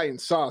with Italian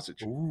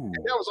sausage. Ooh.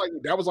 And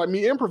that was like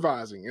me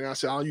improvising. And I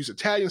said, I'll use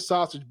Italian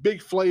sausage,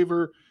 big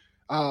flavor.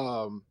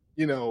 And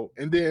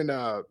then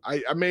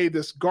I made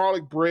this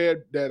garlic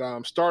bread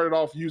that started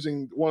off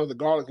using one of the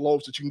garlic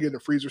loaves that you can get in the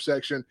freezer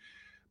section.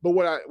 But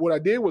what I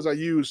did was I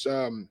used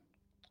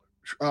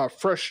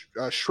fresh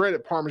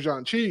shredded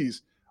Parmesan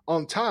cheese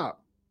on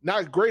top,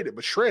 not grated,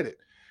 but shredded.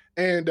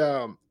 And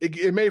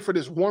it made for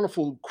this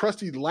wonderful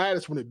crusty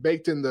lattice when it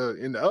baked in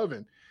the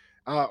oven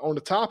on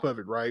the top of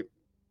it, right?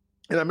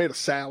 And I made a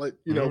salad,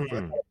 a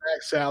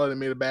bag salad, and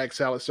made a bag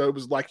salad. So it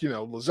was like,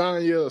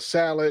 lasagna, a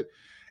salad.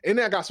 And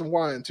then I got some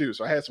wine too.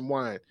 So I had some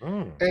wine.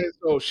 And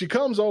so she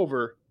comes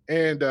over,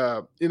 and,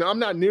 I'm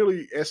not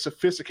nearly as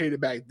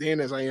sophisticated back then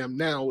as I am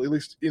now, at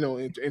least,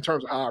 in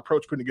terms of how I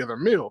approach putting together a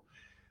meal.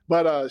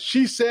 But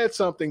she said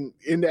something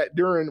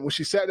when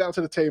she sat down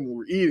to the table, we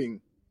were eating.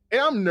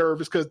 And I'm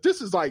nervous because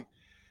this is like,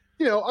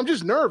 I'm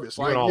just nervous.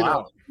 Like,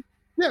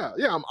 yeah.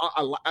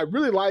 I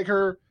really like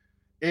her.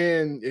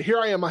 And here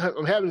I am.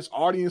 I'm having this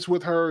audience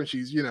with her, and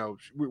she's,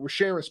 we're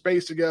sharing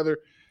space together.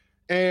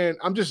 And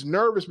I'm just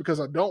nervous because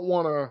I just don't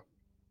want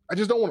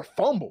to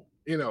fumble,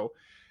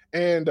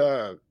 and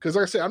because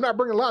like I said, I'm not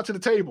bringing a lot to the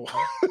table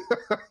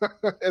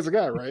as a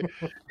guy, right?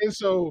 And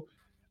so,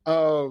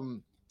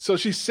 so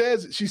she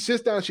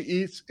sits down, she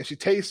eats, and she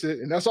tastes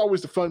it. And that's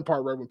always the fun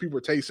part, right? When people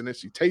are tasting it,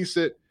 she tastes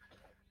it,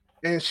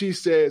 and she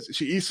says,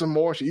 she eats some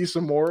more,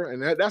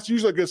 and that's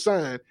usually a good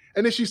sign.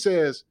 And then she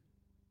says,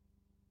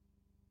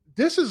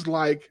 this is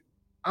like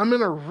I'm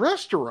in a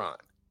restaurant.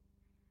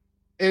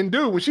 And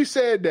dude, when she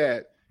said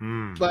that,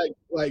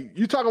 like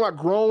you talking about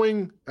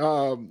growing,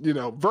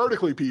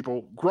 vertically,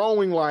 people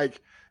growing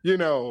like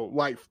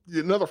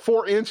another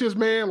 4 inches,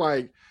 man.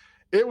 Like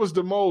it was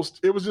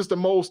just the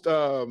most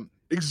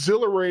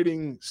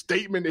exhilarating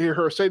statement to hear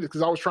her say this,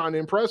 because I was trying to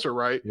impress her,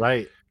 right?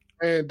 Right.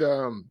 And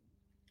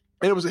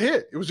it was a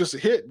hit. It was just a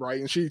hit, right?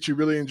 And she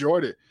really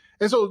enjoyed it.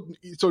 And so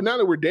now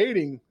that we're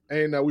dating,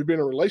 and we've been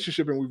in a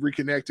relationship, and we've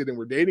reconnected, and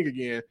we're dating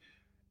again,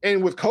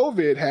 and with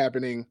COVID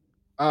happening,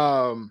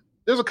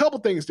 there's a couple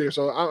things there.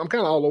 So I'm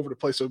kind of all over the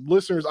place. So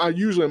listeners, I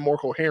usually am more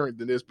coherent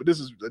than this, but this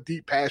is a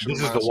deep passion.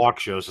 This is the walk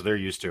show, so they're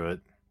used to it.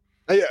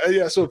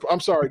 Yeah. So I'm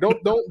sorry. Don't.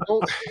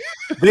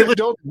 They look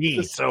at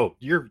me. So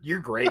you're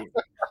great.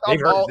 They've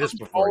heard this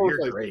before.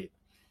 You're great.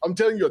 I'm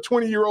telling you a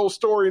 20-year-old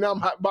story, and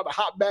I'm about to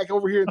hop back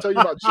over here and tell you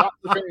about Shop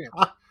the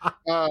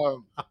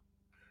Fan.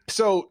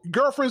 So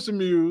girlfriends and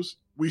muse,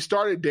 we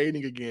started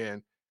dating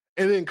again,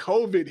 and then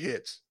COVID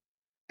hits.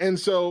 And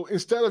so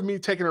instead of me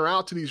taking her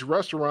out to these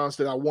restaurants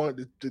that I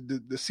wanted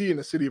to see in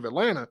the city of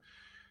Atlanta,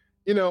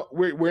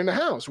 we're in the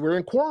house, we're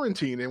in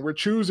quarantine, and we're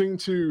choosing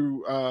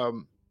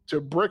to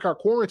break our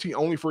quarantine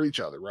only for each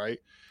other, right?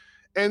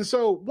 And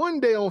so one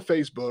day on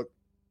Facebook,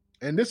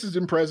 and this is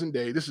present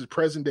day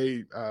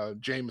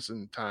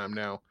Jamison time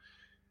now,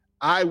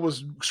 I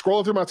was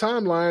scrolling through my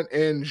timeline,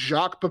 and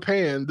Jacques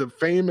Pepin, the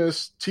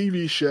famous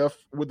TV chef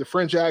with the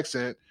French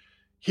accent,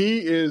 he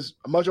is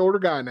a much older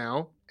guy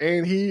now,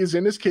 and he is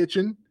in his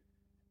kitchen,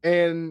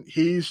 and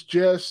he's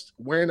just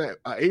wearing an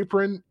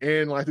apron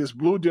and like this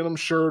blue denim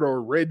shirt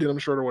or red denim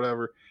shirt or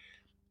whatever.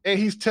 And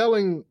he's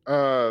telling,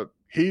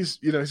 he's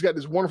got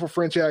this wonderful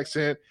French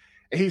accent,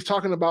 and he's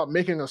talking about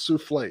making a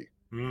souffle.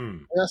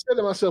 And I said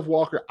to myself,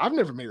 Walker, I've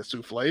never made a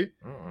souffle.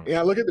 And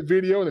I look at the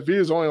video, and the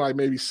video is only like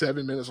maybe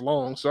 7 minutes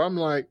long. So I'm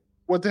like,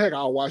 what the heck?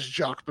 I'll watch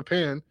Jacques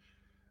Pepin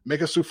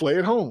make a souffle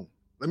at home.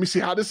 Let me see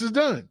how this is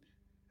done.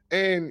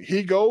 And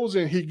he goes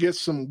and he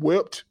gets some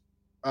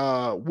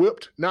not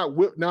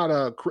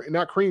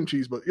cream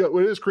cheese, but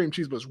it is cream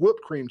cheese, but it's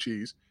whipped cream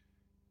cheese,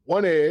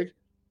 1 egg,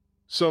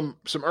 some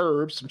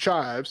herbs, some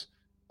chives,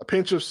 a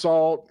pinch of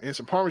salt, and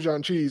some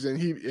Parmesan cheese,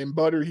 and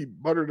butter. He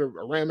buttered a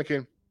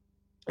ramekin.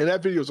 And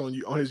that video is on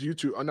his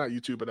YouTube, not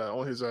YouTube, but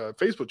on his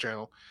Facebook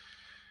channel.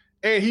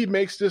 And he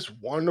makes this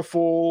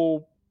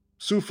wonderful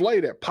souffle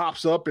that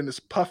pops up and it's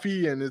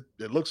puffy and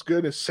it looks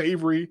good and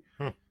savory.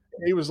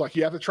 And he was like,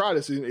 you have to try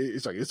this. And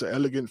it's like, it's an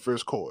elegant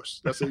first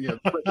course. That's it.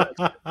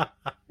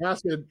 And I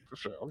said,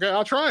 okay,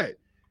 I'll try it.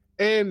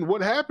 And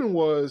what happened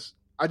was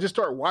I just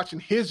started watching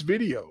his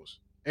videos,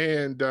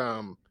 and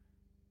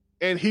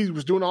he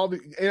was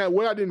doing and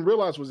what I didn't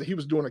realize was that he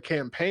was doing a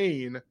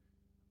campaign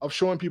of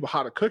showing people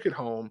how to cook at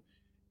home,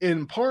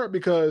 in part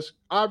because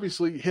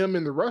obviously him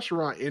in the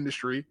restaurant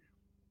industry,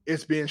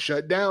 it's being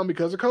shut down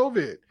because of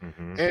COVID.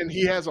 And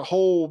he has a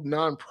whole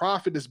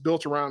nonprofit that's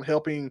built around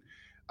helping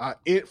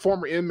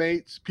former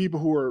inmates, people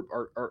who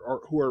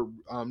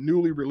are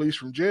newly released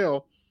from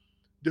jail,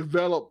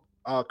 develop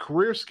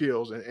career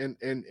skills and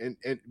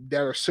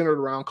that are centered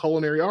around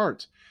culinary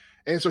arts.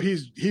 And so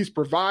he's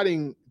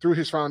providing through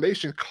his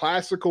foundation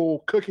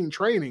classical cooking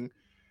training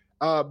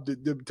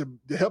to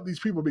help these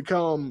people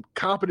become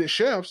competent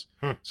chefs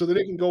so that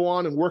they can go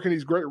on and work in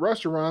these great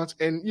restaurants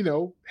and,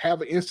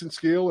 have an instant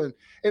skill.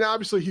 And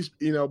obviously he's,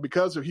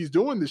 because he's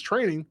doing this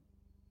training,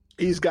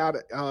 he's got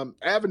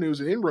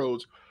avenues and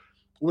inroads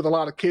with a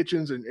lot of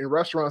kitchens and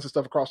restaurants and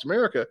stuff across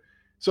America.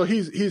 So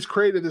he's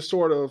created this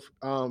sort of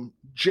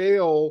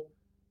jail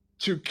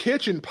to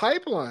kitchen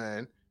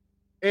pipeline.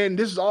 And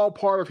this is all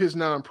part of his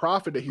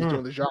nonprofit that he's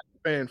doing, the Jacques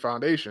Pepin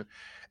Foundation.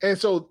 And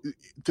so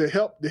to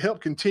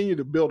help continue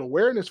to build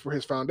awareness for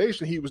his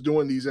foundation, he was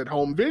doing these at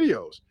home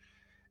videos.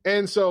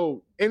 And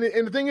so, and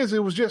the thing is,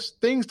 it was just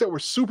things that were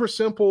super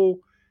simple,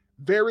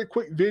 very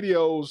quick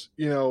videos,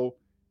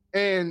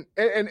 and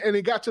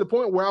it got to the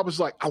point where I was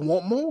like, I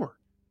want more.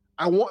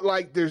 I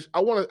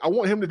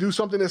want him to do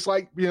something that's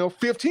like,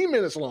 15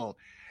 minutes long.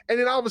 And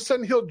then all of a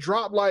sudden he'll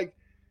drop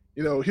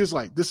he's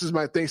like, this is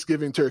my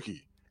Thanksgiving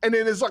turkey. And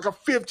then it's like a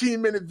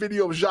 15-minute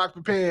video of Jacques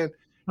Pepin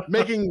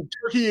making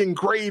turkey and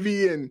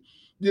gravy and,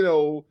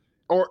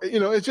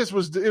 it just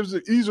was,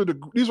 these were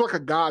like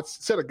a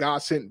set of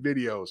God sent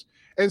videos.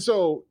 And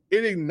so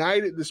it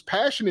ignited this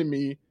passion in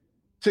me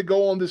to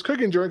go on this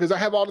cooking journey because I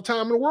have all the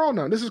time in the world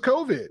now. This is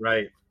COVID.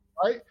 Right.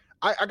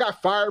 I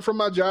got fired from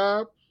my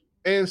job.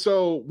 And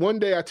so one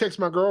day I text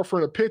my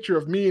girlfriend a picture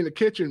of me in the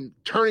kitchen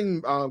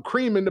turning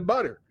cream into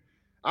butter.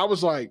 I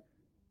was like,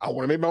 I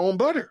want to make my own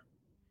butter.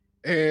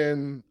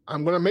 And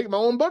I'm going to make my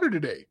own butter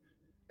today.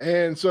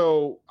 And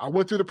so I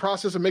went through the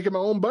process of making my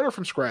own butter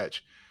from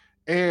scratch.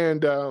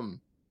 And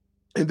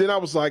then I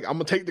was like, I'm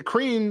going to take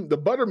the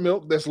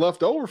buttermilk that's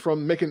left over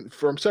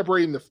from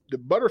separating the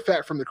butter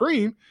fat from the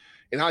cream,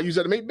 and I'll use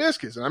that to make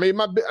biscuits. And I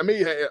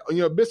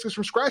made biscuits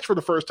from scratch for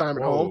the first time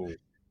at home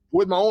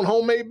with my own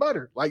homemade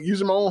butter, like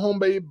using my own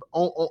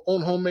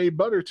homemade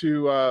butter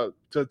to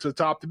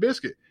top the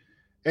biscuit.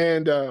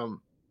 And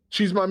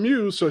she's my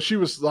muse, so she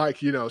was like,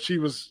 she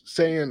was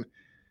saying,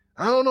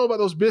 I don't know about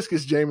those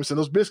biscuits, Jamison.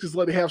 Those biscuits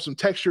let it have some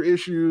texture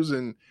issues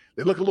and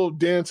they look a little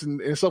dense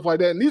and stuff like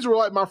that. And these were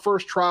like my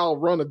first trial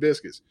run of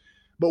biscuits.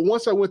 But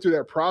once I went through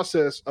that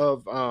process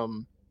of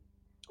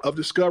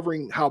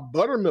discovering how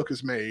buttermilk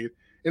is made,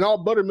 and all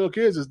buttermilk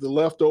is the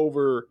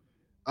leftover,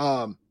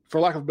 for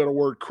lack of a better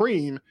word,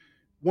 cream.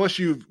 Once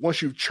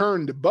you've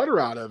churned the butter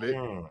out of it,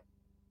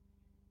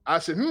 I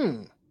said,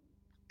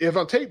 if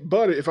I take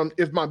butter,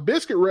 if my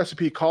biscuit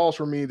recipe calls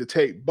for me to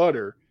take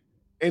butter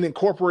and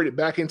incorporate it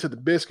back into the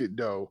biscuit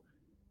dough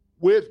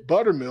with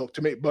buttermilk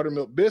to make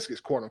buttermilk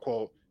biscuits, quote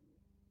unquote,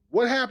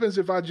 what happens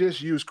if I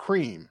just use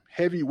cream,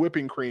 heavy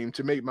whipping cream,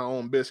 to make my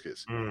own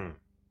biscuits?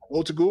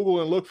 Go to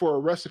Google and look for a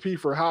recipe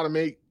for how to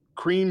make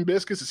cream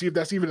biscuits to see if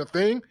that's even a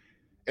thing.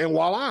 And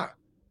voila,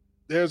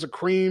 there's a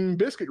cream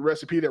biscuit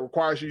recipe that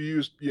requires you to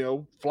use,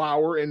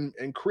 flour and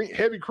cream,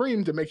 heavy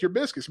cream to make your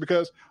biscuits,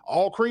 because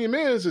all cream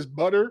is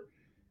butter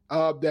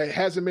that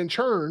hasn't been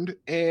churned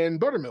and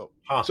buttermilk.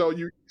 So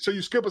you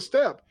skip a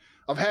step.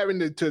 of having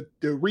to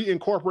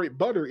reincorporate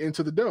butter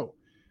into the dough.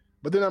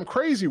 But then I'm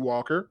crazy,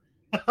 Walker,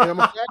 and I'm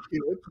a fat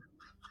kid.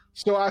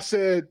 So I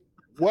said,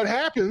 what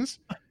happens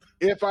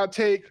if I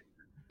take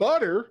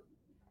butter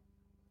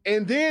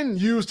and then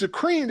use the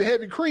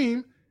heavy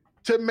cream,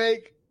 to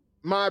make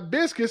my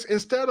biscuits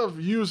instead of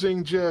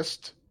using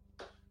just,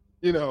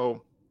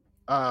 using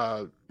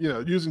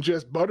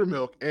just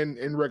buttermilk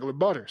and regular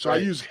butter. So I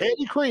use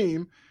heavy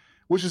cream,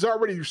 which is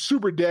already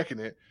super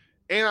decadent,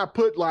 and I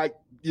put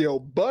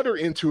butter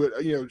into it,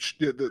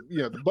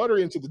 the butter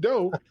into the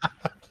dough,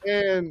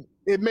 and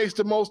it makes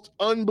the most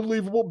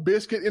unbelievable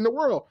biscuit in the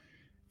world.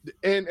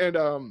 And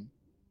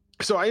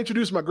so I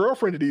introduced my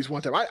girlfriend to these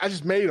one time. I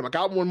just made them. I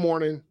got them one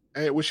morning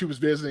when she was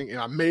visiting, and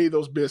I made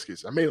those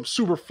biscuits. I made them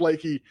super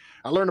flaky.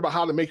 I learned about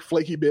how to make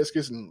flaky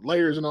biscuits and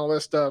layers and all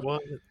that stuff.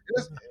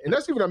 And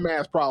that's even a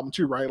math problem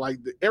too, right? Like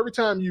every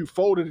time you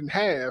fold it in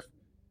half,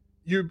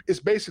 it's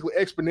basically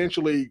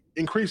exponentially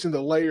increasing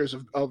the layers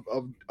of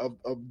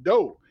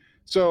dough.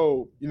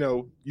 So,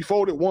 you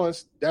fold it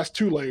once, that's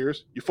 2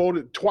 layers. You fold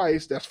it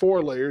twice, that's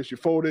 4 layers. You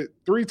fold it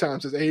 3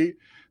 times, that's 8,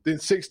 then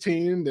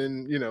 16,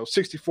 then,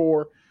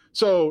 64.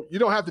 So you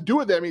don't have to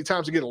do it that many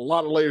times to get a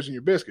lot of layers in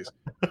your biscuits.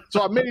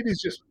 So I made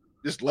these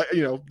this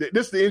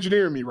is the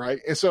engineer in me, right?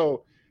 And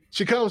so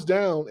she comes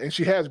down and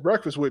she has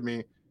breakfast with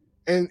me,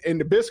 and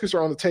the biscuits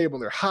are on the table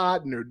and they're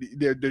hot and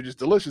they're just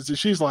delicious. And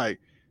she's like,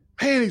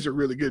 man, these are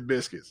really good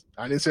biscuits.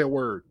 I didn't say a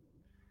word.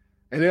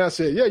 And then I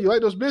said, yeah, you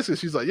like those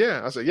biscuits? She's like,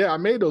 yeah. I said, yeah, I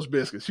made those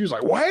biscuits. She was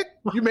like, what?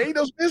 You made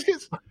those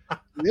biscuits?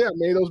 Yeah, I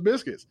made those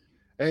biscuits.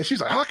 And she's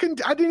like, I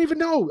didn't even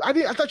know. I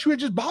thought you had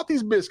just bought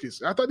these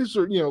biscuits. I thought these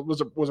were,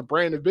 was a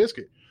branded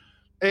biscuit.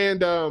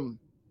 And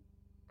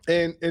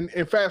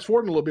fast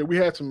forwarding a little bit, we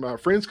had some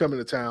friends coming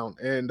to town,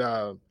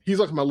 and he's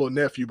like my little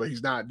nephew, but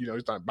he's not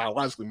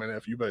biologically my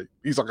nephew, but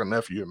he's like a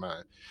nephew of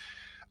mine.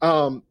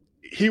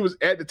 He was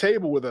at the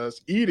table with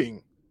us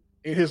eating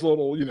in his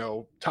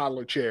little,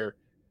 toddler chair.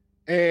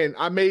 And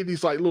I made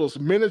these like little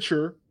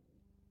miniature,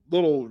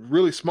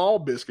 really small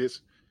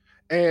biscuits.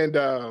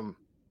 And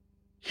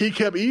he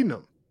kept eating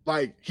them.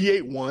 Like he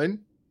ate one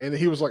and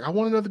he was like, I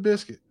want another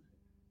biscuit.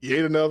 He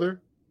ate another,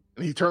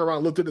 and he turned around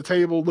and looked at the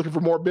table looking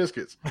for more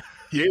biscuits.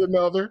 He ate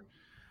another.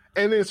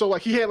 And then, so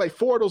like he had like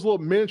 4 of those little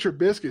miniature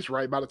biscuits,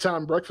 right? By the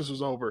time breakfast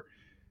was over.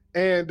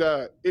 And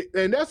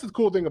and that's the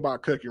cool thing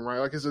about cooking, right?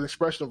 Like it's an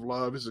expression of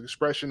love. It's an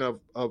expression of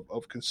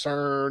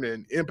concern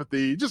and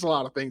empathy. Just a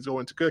lot of things go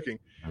into cooking.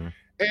 Mm-hmm.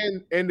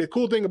 And the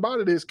cool thing about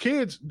it is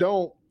kids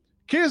don't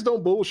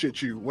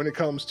bullshit you when it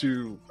comes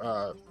to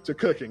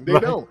cooking. They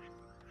don't.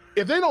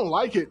 If they don't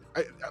like it,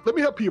 let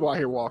me help people out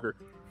here, Walker.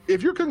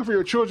 If you're cooking for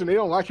your children, they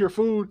don't like your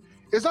food,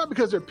 it's not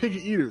because they're picky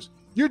eaters.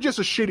 You're just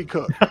a shitty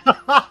cook.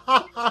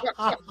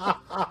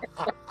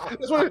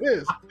 That's what it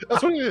is.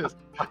 That's what it is.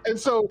 And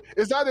so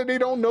it's not that they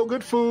don't know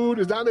good food.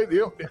 It's not that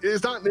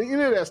it's not any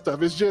of that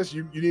stuff. It's just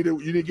you need to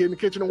get in the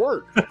kitchen and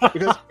work,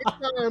 because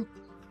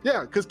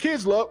because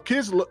kids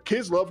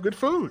love good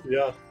food.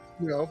 Yeah.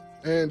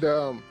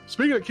 And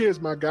speaking of kids,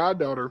 my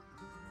goddaughter,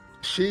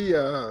 she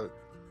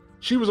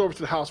was over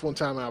to the house one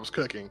time when I was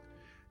cooking,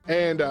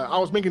 and I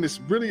was making this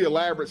really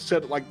elaborate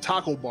set of like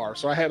taco bar.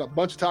 So I had a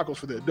bunch of tacos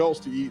for the adults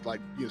to eat,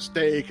 like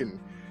steak and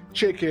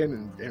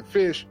chicken and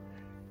fish.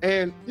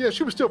 And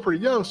she was still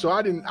pretty young, so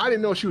I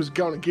didn't know she was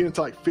gonna get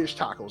into like fish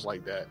tacos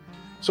like that.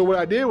 So what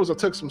I did was I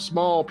took some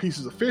small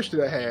pieces of fish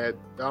that I had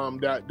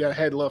that I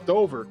had left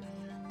over,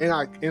 and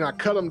I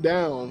cut them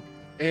down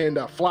and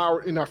not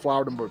floured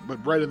them,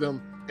 but breaded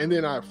them, and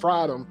then I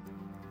fried them,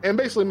 and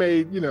basically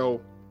made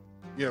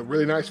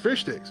really nice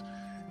fish sticks.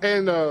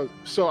 And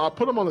so I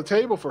put them on the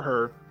table for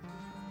her,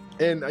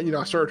 and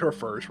I served her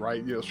first,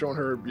 right? Showing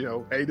her,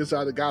 hey, this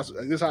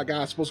is how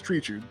God's supposed to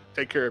treat you,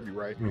 take care of you,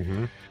 right?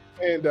 Mm-hmm.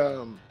 And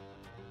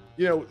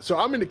so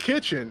I'm in the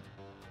kitchen,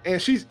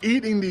 and she's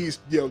eating this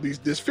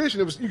fish,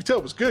 and you can tell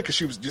it was good because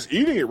she was just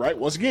eating it, right?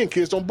 Once again,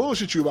 kids don't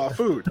bullshit you about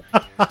food.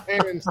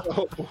 And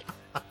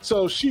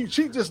so she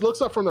just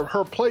looks up from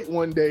her plate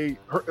one day,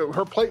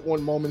 her plate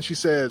one moment. She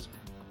says,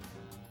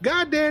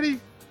 "God,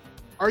 Daddy,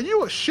 are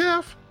you a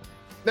chef?"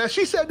 Now,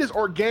 she said this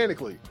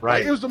organically. Right.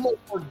 Like, it was the most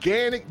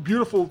organic,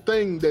 beautiful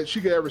thing that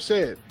she could ever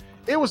said.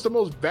 It was the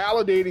most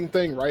validating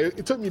thing, right?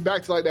 It took me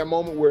back to like that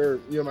moment where,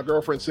 my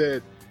girlfriend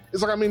said,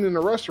 it's like I'm eating in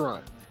a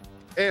restaurant.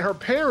 And her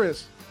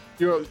parents,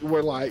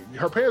 were like,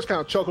 her parents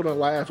kind of chuckled and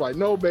laughed like,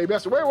 no, baby. I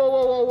said, wait,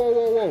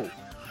 whoa.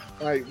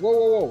 Like,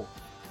 whoa.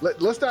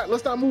 Let's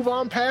not move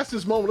on past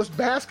this moment. Let's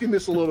bask in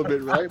this a little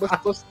bit, right?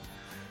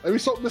 Let me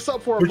soak this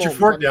up for a moment. Put your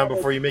fork down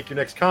before you make your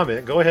next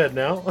comment. Go ahead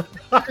now.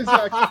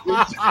 Exactly.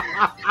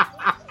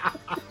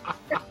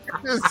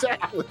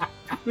 Exactly.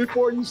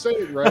 Before you say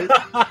it, right?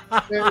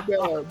 And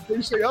before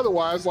you say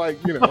otherwise, like,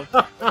 wait a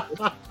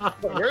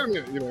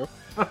minute,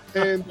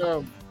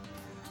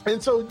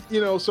 and so,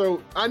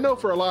 so I know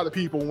for a lot of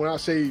people, when I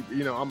say,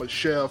 I'm a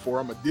chef or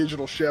I'm a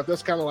digital chef,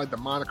 that's kind of like the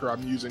moniker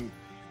I'm using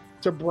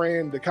to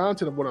brand the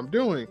content of what I'm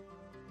doing.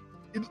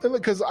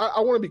 Because I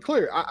want to be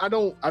clear, I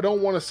don't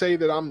want to say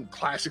that I'm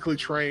classically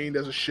trained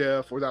as a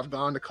chef or that I've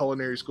gone to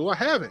culinary school. I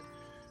haven't.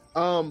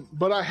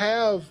 But I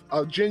have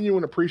a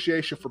genuine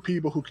appreciation for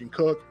people who can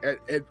cook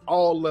at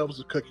all levels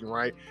of cooking,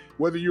 right?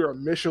 Whether you're a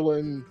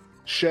Michelin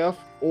chef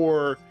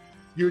or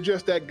you're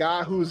just that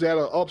guy who's at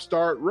an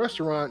upstart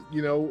restaurant,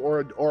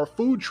 or a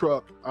food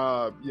truck,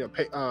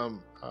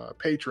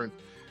 patron,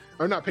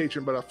 or not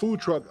patron, but a food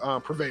truck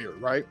purveyor,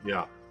 right?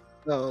 Yeah.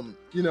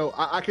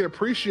 I can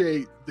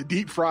appreciate the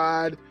deep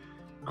fried,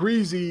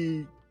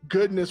 greasy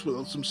goodness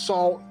with some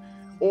salt,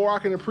 or I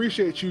can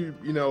appreciate you,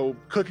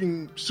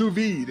 cooking sous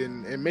vide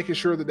and making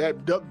sure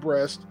that duck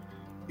breast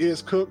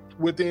is cooked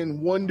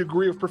within 1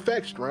 degree of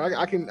perfection, right?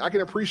 I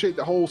can appreciate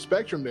the whole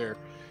spectrum there,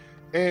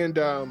 and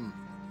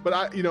but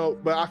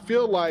I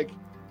feel like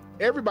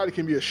everybody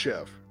can be a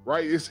chef,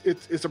 right?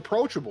 It's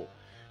approachable.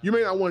 You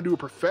may not want to do it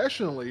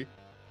professionally,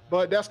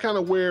 but that's kind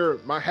of where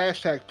my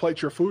hashtag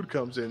Plate Your Food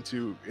comes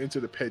into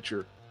the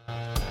picture.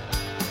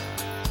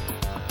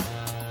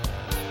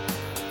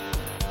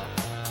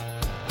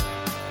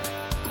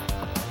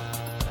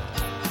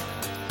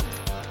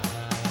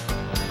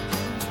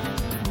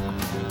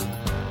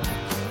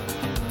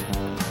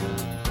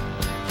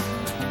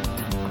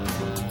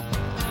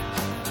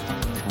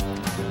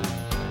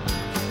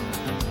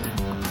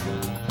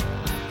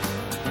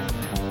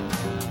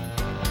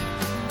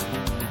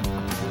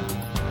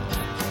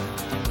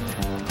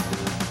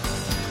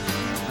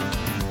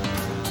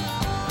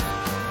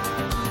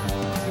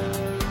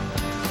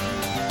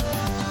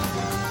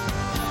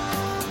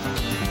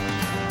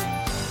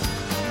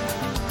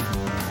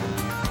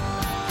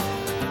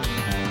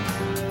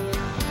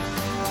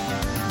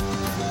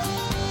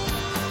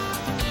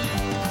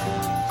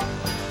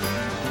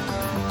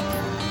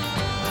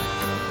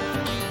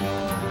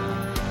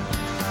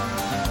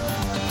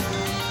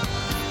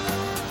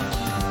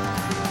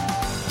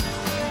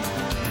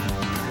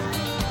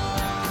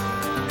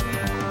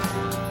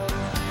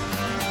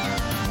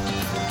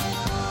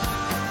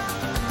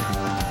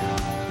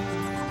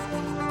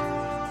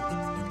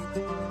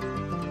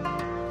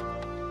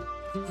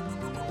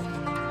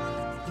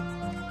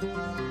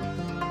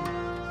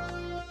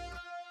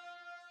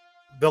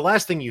 The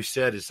last thing you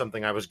said is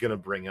something I was going to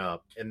bring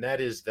up, and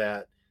that is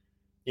that,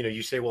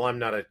 you say, well, I'm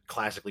not a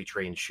classically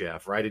trained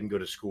chef, or I didn't go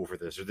to school for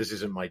this, or this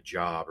isn't my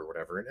job, or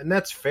whatever. And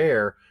that's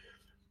fair.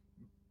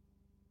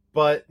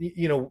 But,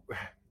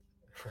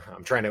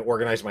 I'm trying to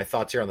organize my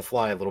thoughts here on the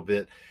fly a little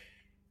bit.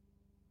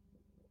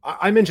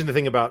 I mentioned the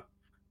thing about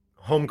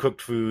home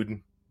cooked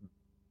food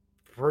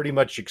pretty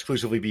much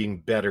exclusively being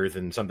better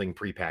than something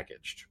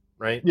prepackaged,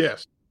 right?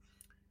 Yes.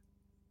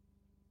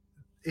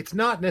 It's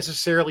not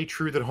necessarily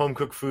true that home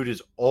cooked food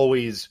is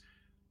always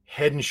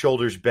head and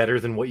shoulders better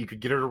than what you could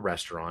get at a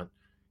restaurant.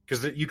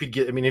 Because you could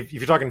get, if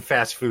you're talking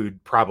fast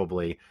food,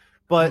 probably.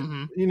 But,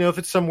 if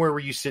it's somewhere where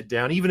you sit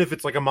down, even if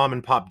it's like a mom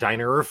and pop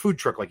diner or a food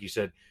truck, like you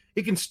said,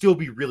 it can still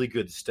be really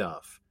good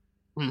stuff.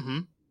 Mm-hmm.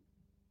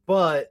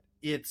 But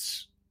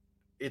it's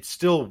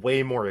still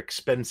way more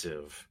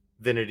expensive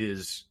than it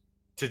is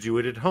to do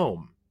it at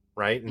home,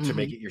 right? And to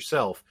make it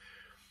yourself.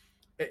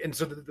 And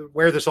so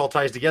where this all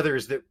ties together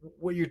is that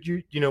what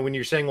when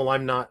you're saying, well,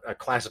 I'm not a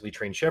classically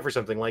trained chef or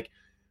something, like,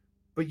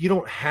 but you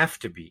don't have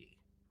to be,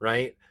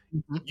 right?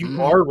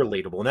 You are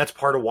relatable. And that's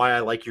part of why I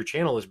like your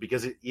channel, is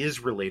because it is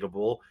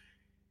relatable.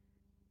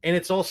 And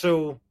it's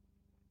also,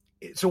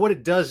 so what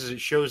it does is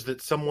it shows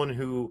that someone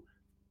who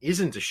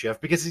isn't a chef,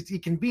 because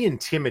it can be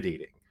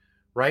intimidating,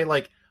 right?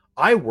 Like,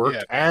 I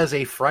worked as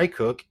a fry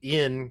cook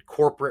in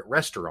corporate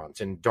restaurants,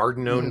 in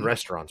Darden-owned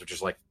restaurants, which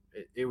is like,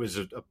 it was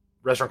a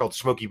restaurant called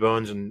Smoky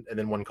Bones and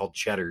then one called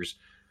Cheddar's.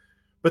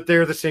 But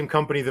they're the same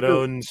company that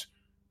owns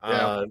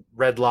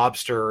Red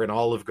Lobster and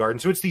Olive Garden.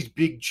 So it's these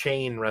big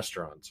chain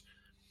restaurants.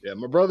 Yeah,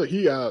 my brother,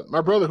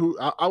 who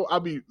I'll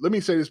be, let me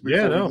say this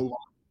before we move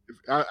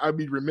on. I'd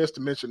be remiss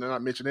to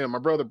not mention him. My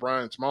brother,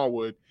 Brian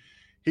Smallwood,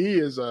 he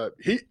is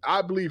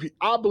I believe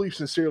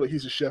sincerely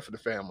he's a chef of the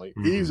family.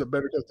 He's a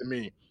better cook than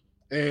me.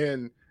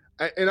 And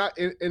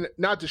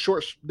not to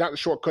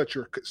shortcut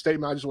your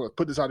statement, I just want to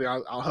put this out there.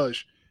 I'll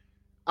hush.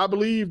 I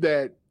believe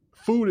that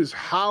food is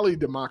highly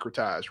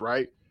democratized,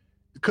 right?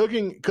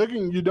 Cooking,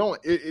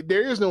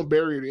 there is no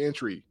barrier to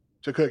entry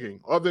to cooking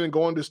other than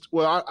going to,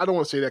 well, I don't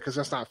want to say that because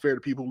that's not fair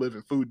to people who live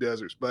in food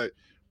deserts. But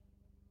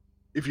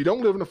if you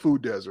don't live in a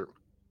food desert,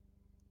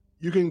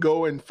 you can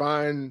go and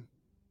find,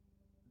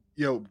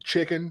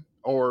 chicken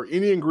or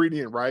any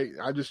ingredient, right?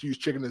 I just use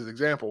chicken as an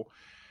example.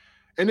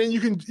 And then you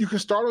can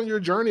start on your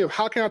journey of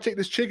how can I take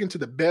this chicken to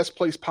the best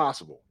place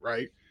possible,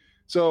 right?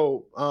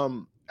 So,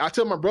 I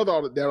tell my brother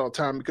all the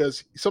time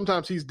because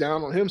sometimes he's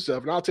down on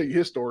himself, and I'll tell you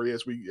his story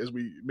as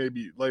we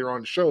maybe later on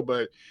the show.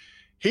 But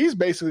he's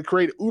basically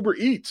created Uber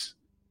Eats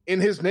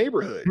in his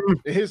neighborhood,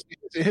 in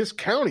his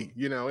county,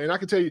 And I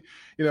can tell you,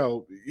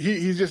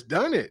 he's just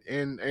done it,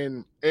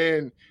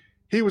 and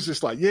he was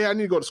just like, yeah, I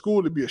need to go to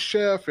school to be a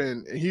chef,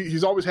 and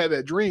he's always had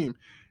that dream.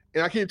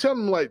 And I keep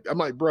telling him, I'm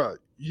like, bro,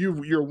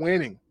 you're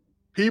winning.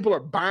 People are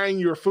buying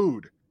your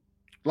food,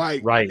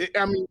 right?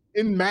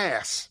 In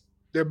mass,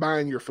 they're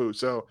buying your food.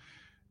 So.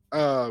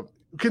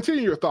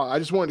 Continue your thought. I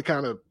just wanted to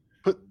kind of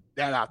put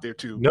that out there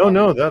too.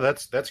 No,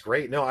 that's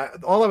great. No,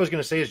 all I was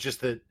going to say is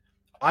just that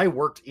I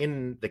worked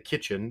in the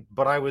kitchen,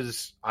 but I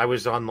was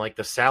on like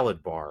the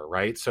salad bar,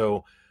 right?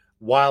 So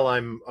while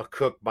I'm a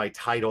cook by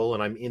title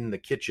and I'm in the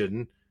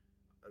kitchen,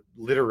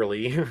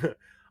 literally,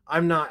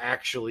 I'm not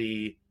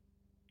actually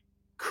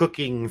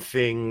cooking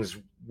things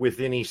with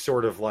any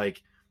sort of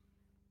like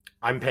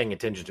I'm paying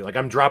attention to. Like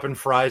I'm dropping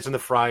fries in the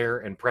fryer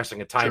and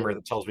pressing a timer Sure.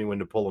 that tells me when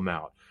to pull them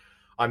out.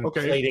 I'm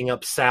Okay. plating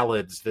up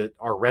salads that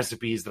are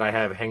recipes that I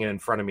have hanging in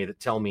front of me that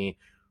tell me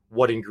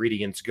what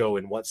ingredients go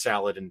in what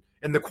salad,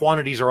 and the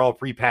quantities are all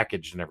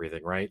prepackaged and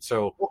everything, right?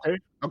 So Okay.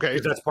 Okay.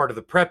 because that's part of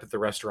the prep at the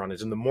restaurant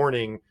is in the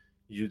morning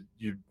you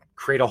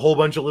create a whole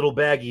bunch of little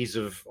baggies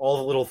of all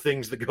the little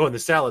things that go in the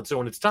salad. So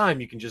when it's time,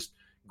 you can just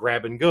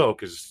grab and go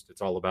because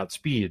it's all about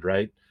speed,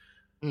 right?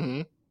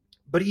 Hmm.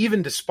 But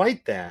even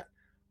despite that,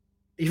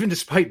 even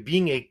despite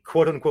being a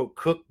quote unquote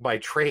cook by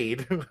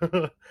trade,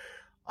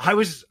 I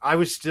was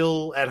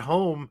still at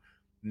home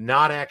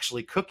not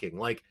actually cooking.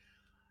 Like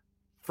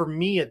for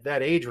me at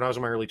that age when I was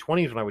in my early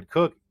 20s when I would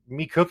cook,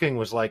 me cooking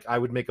was like I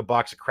would make a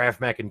box of Kraft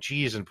mac and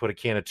cheese and put a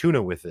can of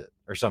tuna with it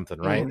or something,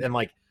 right? Hmm. And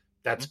like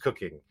that's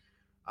cooking.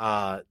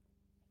 Uh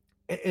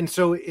and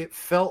so it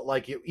felt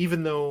like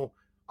even though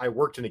I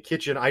worked in a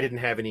kitchen, I didn't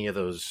have any of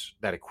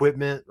that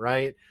equipment,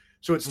 right?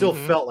 So it still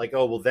Hmm. felt like,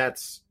 oh well,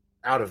 that's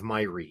out of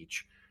my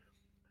reach.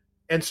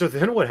 And so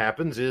then what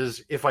happens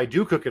is if I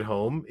do cook at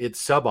home,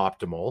 it's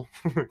suboptimal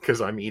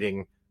because I'm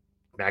eating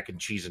mac and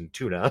cheese and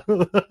tuna.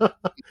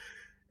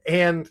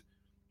 and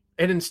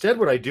and instead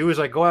what I do is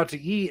I go out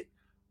to eat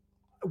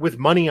with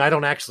money I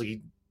don't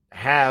actually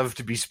have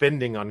to be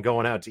spending on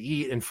going out to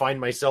eat and find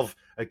myself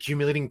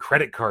accumulating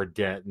credit card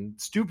debt and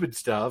stupid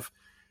stuff.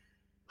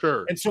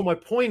 Sure. And so my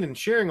point in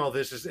sharing all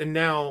this is, and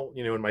now,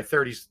 in my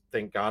 30s,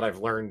 thank God I've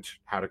learned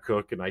how to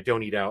cook and I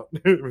don't eat out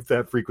with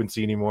that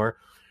frequency anymore.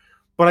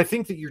 But I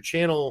think that your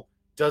channel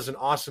does an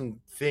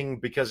awesome thing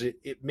because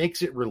it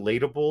makes it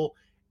relatable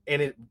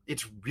and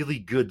it's really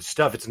good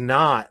stuff. It's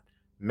not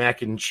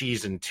mac and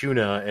cheese and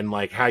tuna and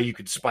like how you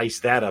could spice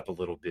that up a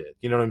little bit.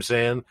 You know what I'm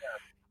saying?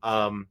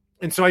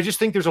 And so I just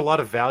think there's a lot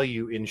of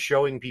value in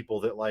showing people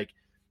that like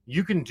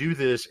you can do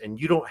this and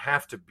you don't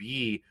have to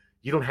have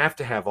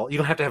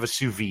a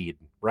sous vide,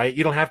 right?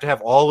 You don't have to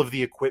have all of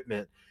the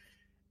equipment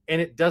and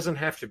it doesn't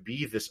have to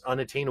be this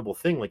unattainable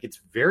thing. Like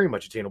it's very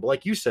much attainable.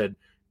 Like you said,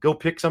 go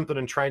pick something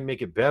and try and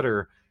make it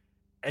better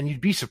and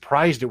you'd be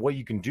surprised at what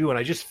you can do. And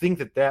I just think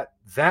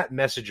that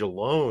message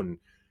alone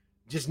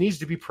just needs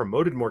to be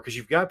promoted more because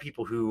you've got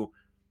people who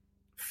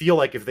feel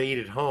like if they eat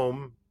at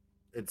home,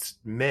 it's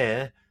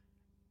meh.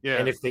 And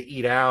Yeah. if they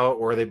eat out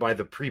or they buy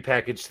the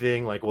prepackaged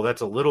thing, like, well,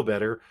 that's a little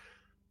better.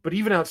 But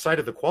even outside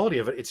of the quality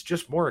of it, it's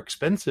just more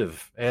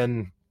expensive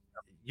and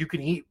you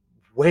can eat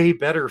way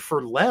better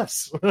for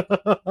less.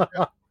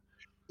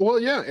 Well,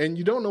 yeah, and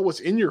you don't know what's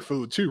in your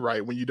food too,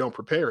 right? When you don't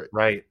prepare it,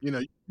 Right.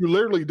 you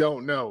literally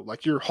don't know.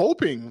 Like you're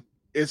hoping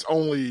it's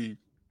only,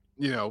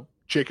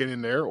 chicken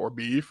in there or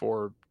beef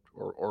or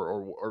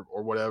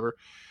whatever,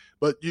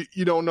 but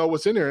you don't know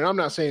what's in there. And I'm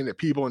not saying that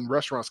people in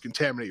restaurants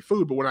contaminate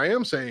food, but what I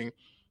am saying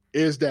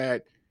is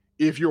that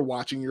if you're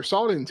watching your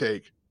salt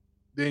intake,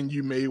 then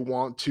you may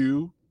want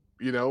to,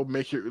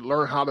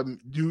 learn how to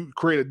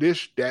create a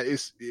dish that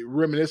is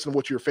reminiscent of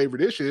what your favorite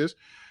dish is,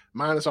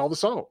 minus all the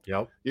salt.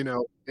 Yep.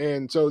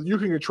 And so you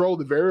can control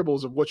the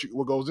variables of what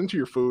goes into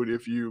your food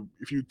if you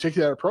take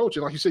that approach.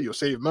 And like you said, you'll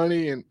save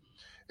money and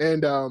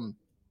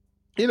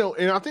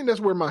I think that's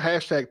where my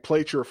hashtag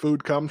plate your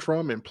food comes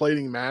from and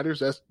plating matters.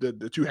 That's the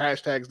two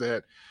hashtags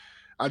that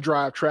I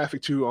drive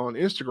traffic to on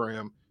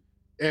Instagram.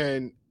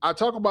 And I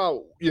talk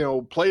about,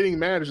 plating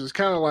matters. It's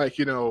kind of like,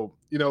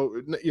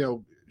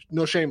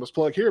 no shameless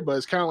plug here, but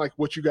it's kind of like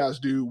what you guys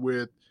do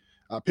with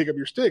Pick Up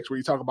Your Sticks, where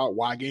you talk about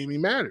why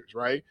gaming matters,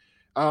 right?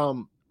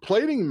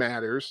 Plating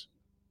matters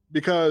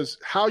because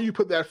how you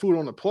put that food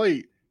on the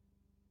plate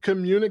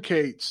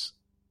communicates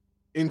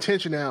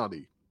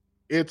intentionality.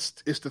 It's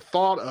the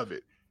thought of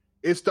it.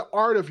 It's the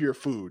art of your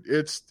food.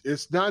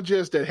 It's not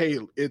just that hey,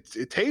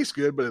 it tastes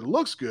good, but it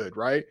looks good,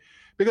 right?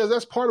 Because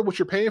that's part of what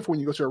you're paying for when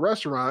you go to a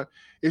restaurant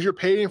is you're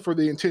paying for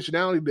the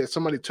intentionality that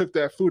somebody took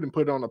that food and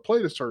put it on a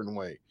plate a certain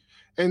way.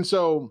 And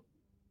so,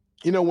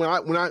 when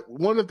I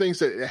one of the things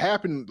that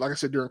happened, like I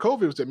said during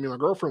COVID, was that me and my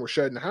girlfriend were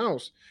shut in the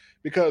house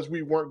because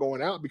we weren't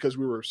going out because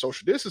we were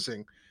social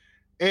distancing.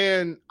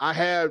 And I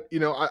had,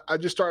 I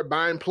just started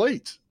buying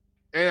plates.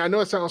 And I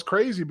know it sounds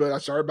crazy, but I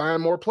started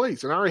buying more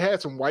plates. And I already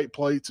had some white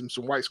plates and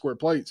some white square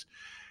plates.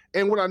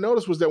 And what I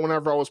noticed was that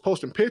whenever I was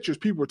posting pictures,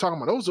 people were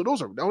talking about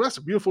that's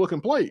a beautiful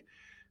looking plate.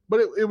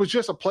 But it was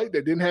just a plate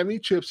that didn't have any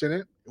chips in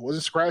it. It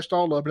wasn't scratched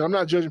all up. And I'm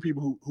not judging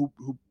people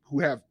who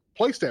have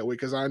plates that way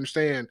because I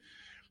understand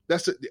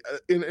that's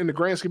in the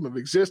grand scheme of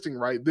existing,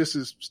 right? This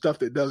is stuff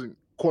that doesn't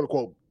quote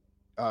unquote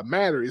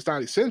matter. It's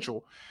not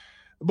essential.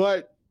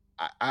 But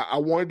I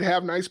wanted to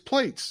have nice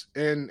plates,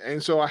 and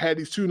so I had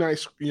these two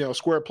nice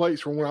square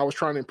plates from when I was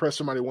trying to impress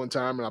somebody one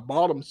time, and I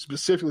bought them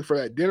specifically for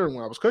that dinner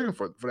when I was cooking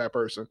for that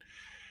person.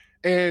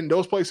 And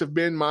those plates have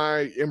been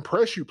my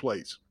impress you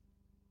plates.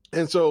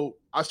 And so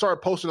I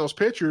started posting those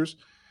pictures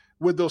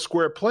with those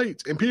square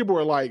plates. And people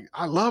were like,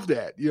 I love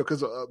that,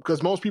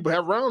 because most people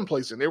have round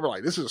plates, and they were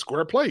like, this is a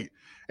square plate.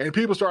 And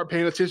people started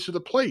paying attention to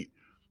the plate,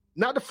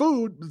 not the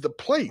food, the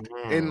plate,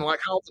 and like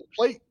how the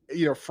plate,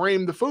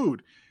 framed the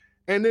food.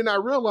 And then I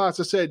realized,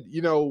 I said,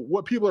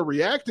 what people are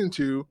reacting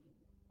to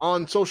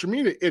on social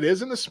media, it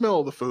isn't the smell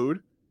of the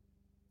food.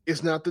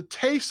 It's not the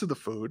taste of the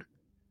food.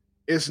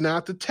 It's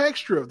not the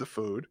texture of the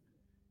food.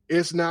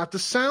 It's not the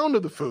sound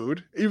of the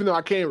food, even though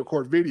I can't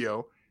record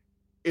video.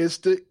 It's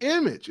the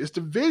image. It's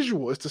the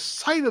visual. It's the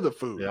sight of the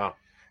food. Yeah.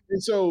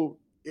 And so,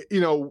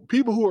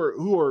 people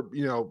who are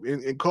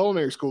in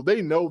culinary school,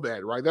 they know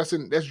that, right? That's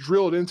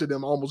drilled into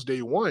them almost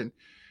day one.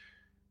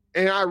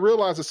 And I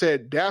realized, I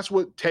said, that's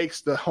what takes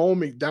the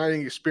home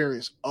dining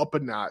experience up a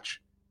notch.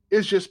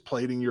 It's just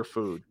plating your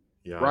food,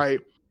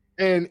 right?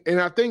 And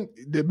I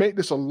think to make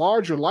this a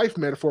larger life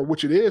metaphor,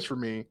 which it is for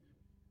me,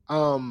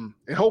 and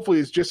hopefully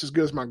it's just as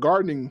good as my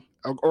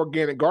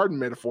organic garden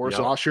metaphor.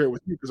 So I'll share it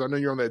with you because I know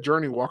you're on that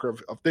journey, Walker,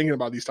 of thinking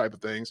about these type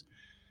of things.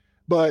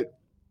 But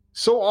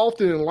so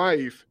often in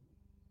life,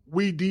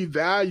 we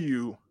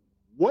devalue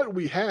what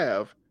we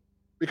have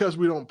because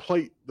we don't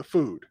plate the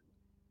food.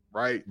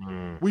 Right?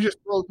 We just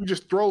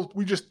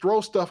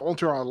throw stuff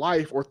onto our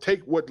life, or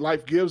take what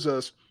life gives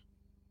us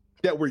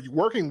that we're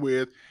working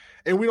with,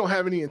 and we don't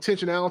have any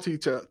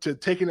intentionality to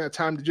taking that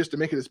time to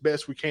make it as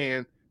best we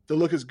can, to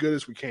look as good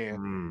as we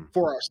can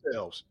for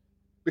ourselves.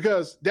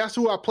 Because that's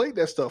who I plate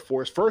that stuff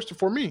for, is first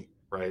for me.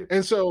 Right.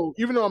 And so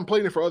even though I'm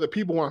plating it for other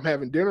people when I'm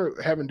having dinner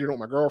with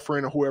my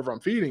girlfriend or whoever I'm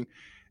feeding,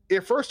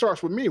 it first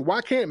starts with me.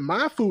 Why can't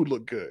my food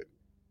look good?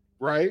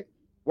 Right?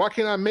 Why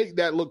can't I make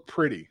that look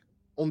pretty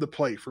on the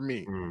plate for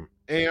me?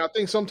 And I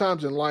think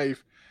sometimes in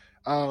life,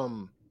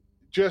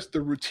 just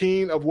the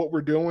routine of what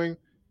we're doing,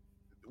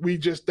 we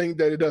just think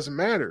that it doesn't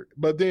matter.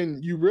 But then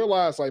you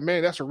realize, like,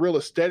 man, that's a real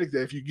aesthetic,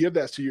 that if you give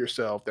that to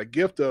yourself, that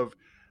gift of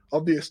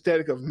the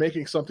aesthetic of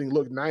making something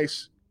look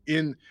nice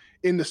in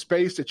the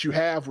space that you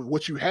have with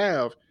what you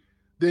have,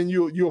 then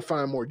you'll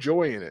find more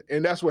joy in it.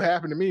 And that's what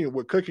happened to me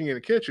with cooking in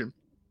the kitchen.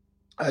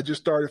 I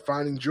just started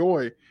finding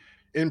joy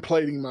in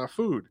plating my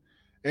food.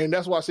 And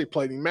that's why I say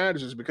plating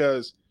matters, is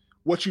because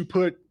what you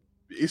put,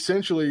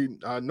 essentially,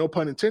 no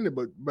pun intended,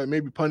 but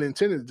maybe pun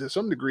intended to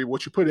some degree,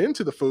 what you put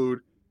into the food,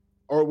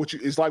 or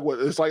it's like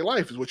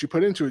life, is what you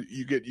put into it,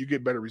 you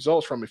get better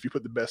results from if you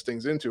put the best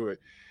things into it.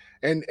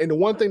 And the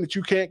one thing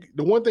you can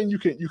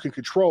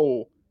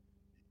control,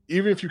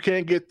 even if you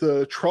can't get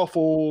the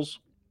truffles,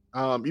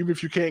 even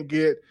if you can't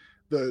get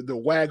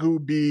the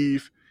Wagyu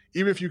beef,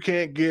 even if you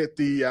can't get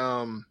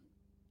the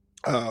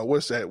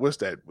what's that? Was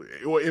it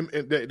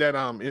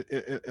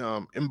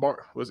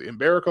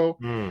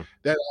Iberico?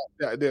 That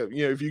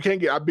if you can't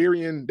get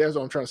Iberian, that's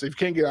what I'm trying to say. If you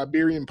can't get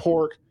Iberian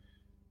pork,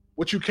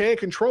 what you can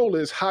control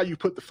is how you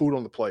put the food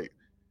on the plate.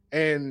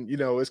 And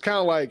it's kind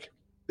of like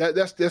that.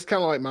 That's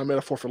kind of like my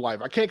metaphor for life.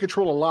 I can't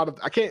control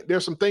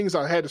there's some things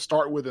I had to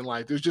start with in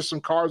life. There's just some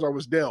cards I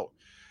was dealt,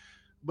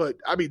 but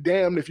I'd be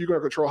damned if you're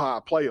going to control how I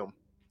play them.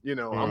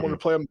 I'm going to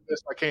play them the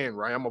best I can,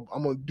 right? I'm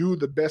going to do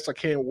the best I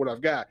can with what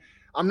I've got.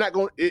 I'm not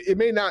going. I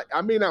may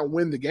not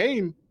win the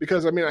game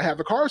because I may not have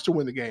the cards to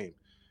win the game,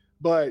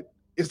 but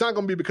it's not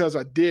going to be because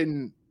I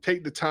didn't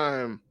take the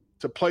time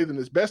to play them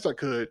as best I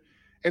could.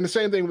 And the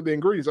same thing with the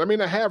ingredients. I mean,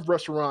 I have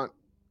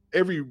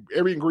every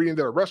ingredient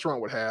that a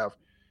restaurant would have,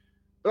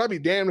 but I'd be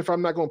damned if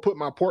I'm not going to put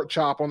my pork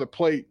chop on the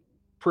plate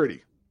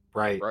pretty.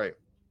 Right. Right.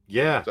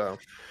 Yeah. So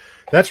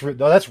that's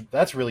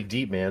really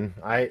deep, man.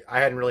 I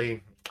hadn't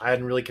really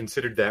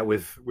considered that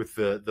with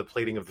the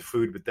plating of the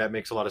food, but that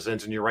makes a lot of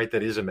sense. And you're right,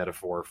 that is a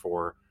metaphor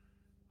for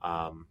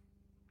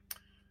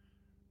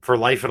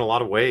life in a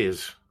lot of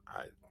ways.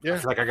 I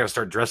feel like I got to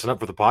start dressing up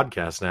for the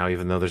podcast now,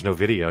 even though there's no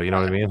video. You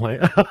know what I mean?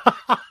 Like, but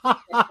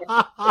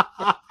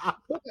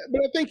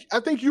I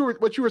think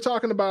what you were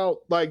talking about,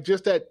 like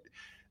just that,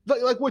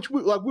 like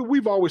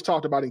we've always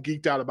talked about and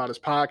geeked out about as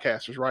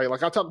podcasters, right?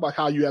 Like I talk about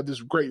how you have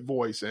this great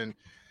voice, and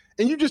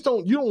you just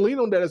don't lean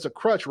on that as a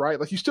crutch, right?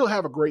 Like you still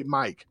have a great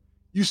mic.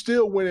 You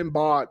still went and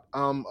bought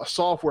a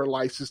software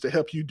license to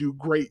help you do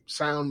great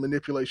sound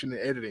manipulation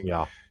and editing.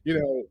 Yeah.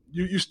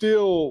 You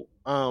still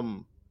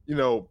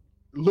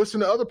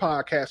listen to other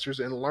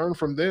podcasters and learn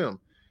from them.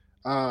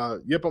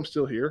 Yep, I'm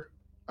still here.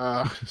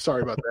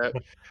 Sorry about that.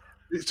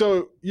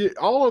 So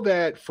all of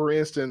that, for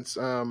instance,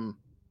 are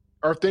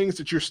things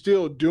that you're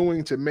still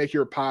doing to make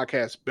your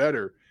podcast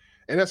better.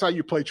 And that's how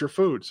you plate your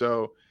food.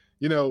 So,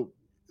 the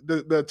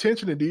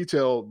attention to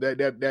detail,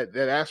 that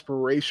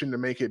aspiration to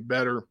make it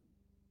better,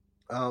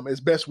 as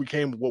best we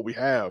can with what we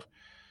have,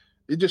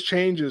 it just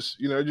changes,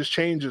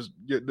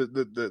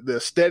 the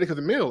aesthetic of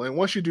the meal. And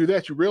once you do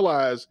that, you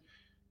realize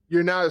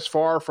you're not as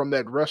far from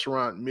that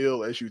restaurant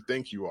meal as you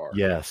think you are.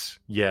 Yes.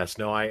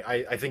 No,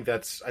 I think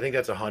that's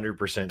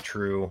 100%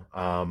 true.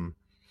 And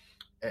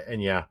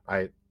yeah,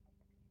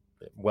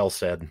 well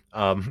said.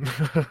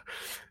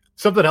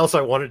 Something else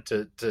I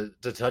wanted to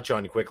touch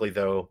on quickly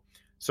though.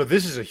 So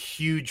this is a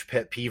huge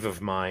pet peeve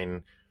of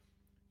mine.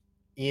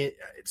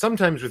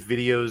 Sometimes with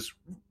videos,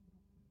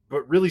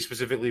 but really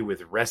specifically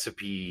with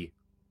recipe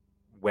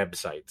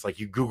websites. Like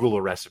you Google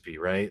a recipe,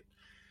 right?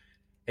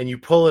 And you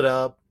pull it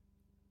up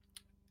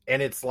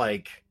and it's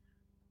like,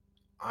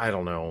 I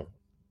don't know,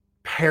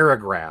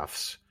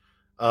 paragraphs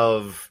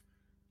of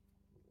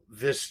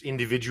this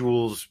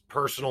individual's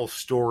personal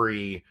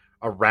story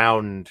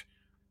around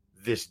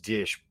this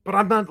dish. But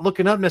I'm not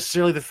looking up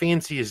necessarily the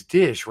fanciest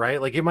dish,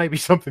 right? Like it might be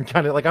something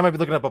kind of like I might be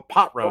looking up a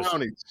pot roast.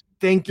 Brownies.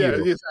 Thank you. Yeah,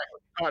 exactly.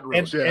 Pot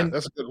roast. And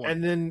that's a good one.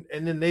 And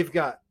then they've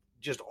got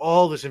just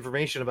all this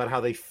information about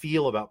how they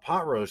feel about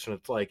pot roast, and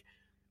it's like,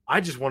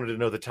 I just wanted to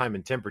know the time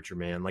and temperature,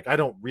 man. Like I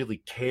don't really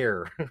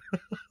care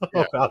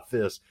about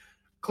this.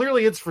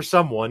 Clearly it's for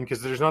someone,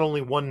 because there's not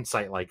only one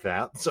site like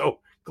that. So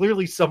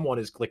clearly someone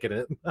is clicking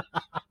it.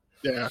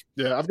 Yeah.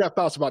 I've got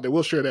thoughts about that.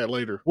 We'll share that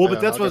later. Well,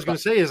 but that's what I was going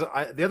to say is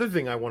the other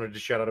thing I wanted to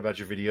shout out about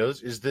your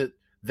videos is that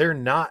they're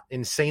not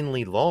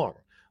insanely long.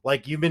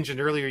 Like you mentioned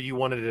earlier, you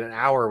wanted an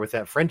hour with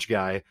that French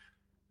guy.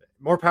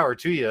 More power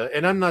to you.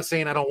 And I'm not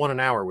saying I don't want an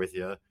hour with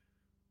you,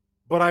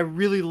 but I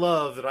really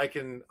love that I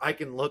can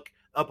look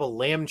up a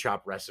lamb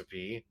chop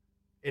recipe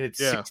and it's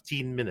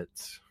 16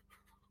 minutes.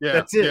 Yeah.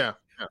 That's it. Yeah.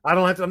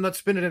 I'm not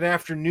spending an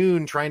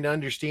afternoon trying to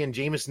understand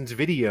Jamison's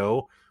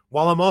video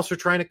while I'm also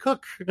trying to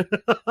cook.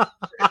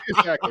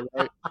 Exactly,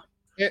 right.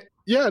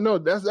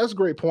 That's a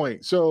great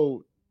point.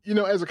 So,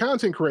 as a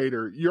content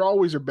creator, you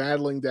always are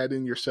battling that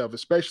in yourself,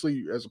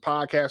 especially as a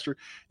podcaster.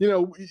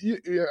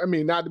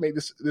 Not to make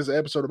this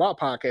episode about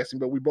podcasting,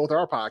 but we both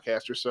are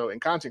podcasters,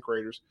 and content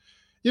creators.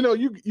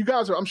 You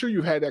guys are. I'm sure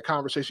you've had that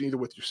conversation either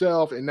with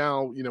yourself and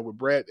now with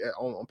Brett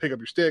on Pick Up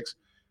Your Sticks.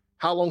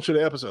 How long should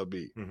an episode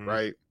be,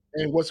 right?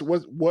 And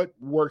what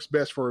works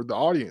best for the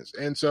audience?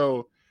 And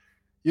so,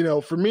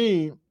 for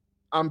me,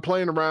 I'm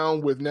playing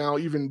around with now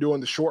even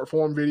doing the short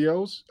form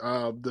videos,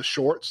 the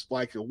shorts,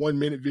 like a 1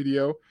 minute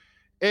video.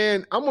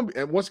 And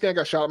and once again, I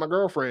got shot at my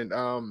girlfriend.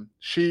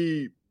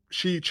 She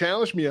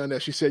challenged me on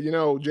that. She said,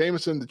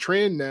 Jamison, the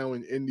trend now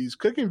in these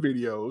cooking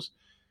videos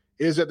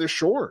is that they're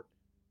short,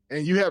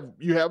 and you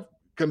have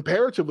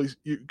comparatively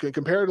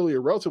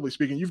or relatively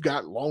speaking, you've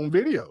got long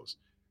videos.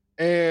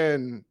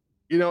 And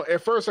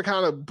at first I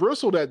kind of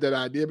bristled at that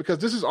idea, because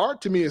this is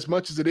art to me as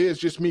much as it is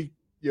just me,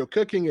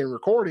 cooking and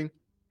recording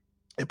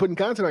and putting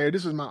content on here.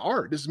 This is my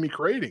art. This is me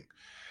creating.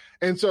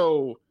 And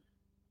so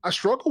I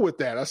struggle with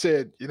that. I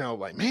said,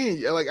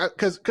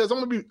 because I'm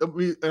going to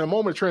be in a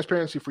moment of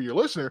transparency for your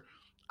listener.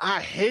 I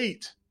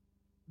hate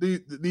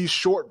these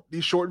short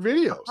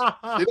videos.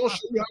 They don't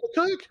show you how to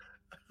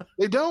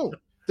cook.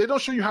 They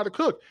don't show you how to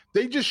cook.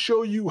 They just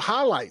show you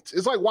highlights.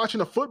 It's like watching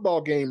a football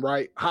game,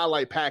 right?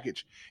 Highlight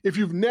package. If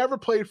you've never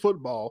played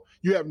football,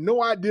 you have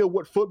no idea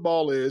what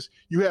football is.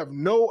 You have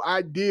no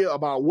idea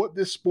about what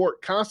this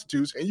sport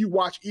constitutes, and you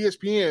watch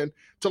ESPN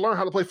to learn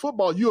how to play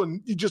football, you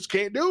just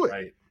can't do it.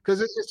 Right.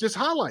 Because it's just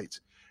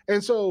highlights.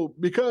 And so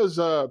because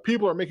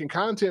people are making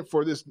content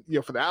for this,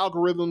 for the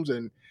algorithms,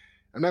 and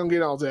I'm not going to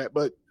get all that,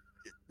 but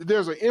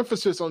there's an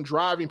emphasis on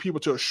driving people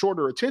to a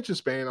shorter attention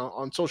span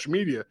on social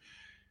media,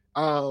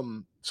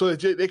 so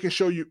that they can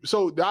show you.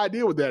 So the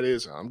idea with that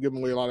is, I'm giving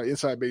away a lot of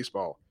inside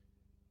baseball.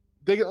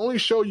 They can only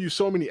show you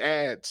so many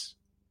ads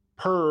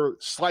per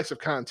slice of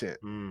content.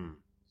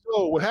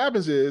 So what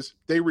happens is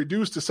they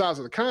reduce the size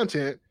of the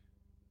content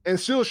and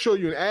still show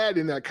you an ad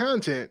in that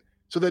content,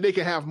 so that they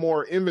can have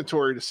more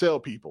inventory to sell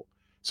people.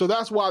 So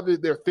that's why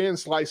they're thin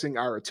slicing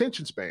our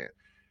attention span.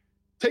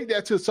 Take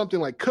that to something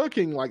like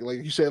cooking, like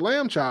you said,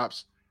 lamb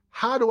chops.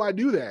 How do I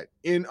do that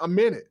in a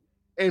minute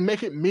and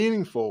make it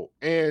meaningful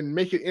and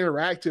make it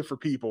interactive for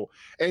people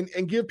and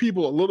give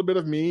people a little bit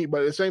of me,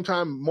 but at the same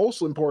time,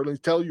 most importantly,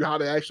 tell you how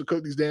to actually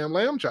cook these damn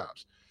lamb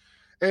chops.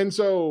 And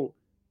so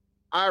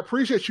I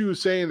appreciate you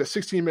saying that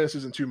 16 minutes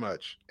isn't too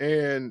much.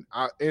 And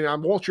I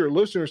want your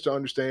listeners to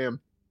understand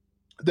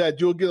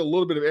that you'll get a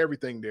little bit of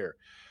everything there.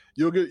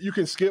 You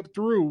can skip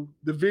through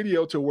the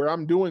video to where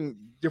I'm doing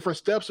different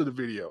steps of the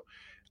video.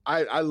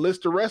 I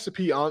list a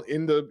recipe not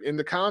in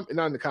the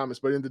comments,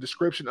 but in the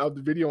description of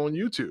the video on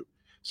YouTube.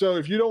 So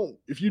if you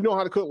know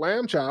how to cook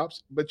lamb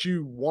chops, but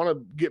you want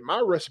to get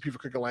my recipe for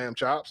cooking lamb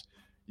chops,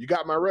 you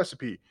got my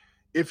recipe.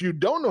 If you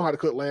don't know how to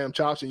cook lamb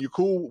chops and you're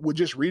cool with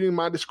just reading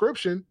my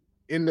description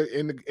in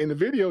the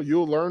video,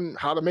 you'll learn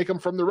how to make them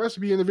from the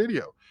recipe in the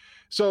video.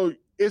 So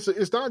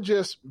it's not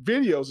just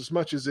videos as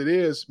much as it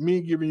is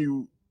me giving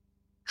you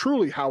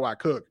truly how I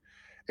cook.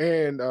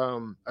 And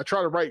I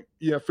try to write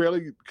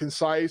fairly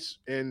concise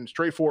and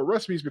straightforward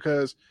recipes,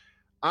 because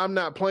I'm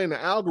not playing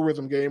the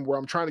algorithm game where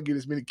I'm trying to get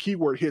as many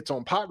keyword hits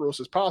on pot roast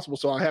as possible.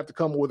 So I have to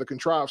come up with a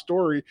contrived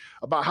story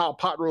about how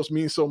pot roast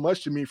means so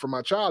much to me from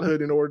my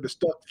childhood in order to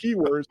stuff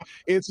keywords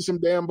into some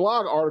damn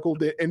blog article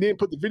and then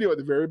put the video at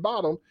the very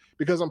bottom,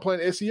 because I'm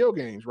playing SEO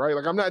games, right?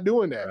 Like I'm not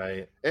doing that.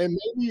 Right. And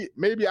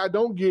maybe I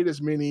don't get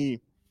as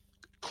many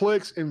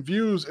clicks and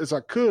views as I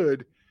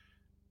could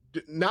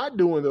not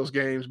doing those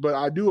games, but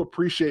I do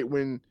appreciate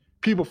when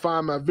people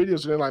find my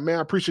videos and they're like, man,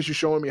 I appreciate you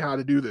showing me how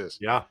to do this.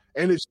 Yeah.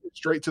 And it's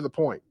straight to the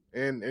point.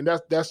 And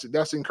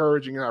that's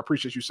encouraging. And I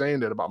appreciate you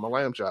saying that about my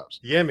lamb chops.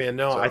 Yeah, man.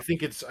 No, so. I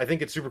think it's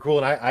super cool.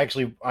 And I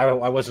actually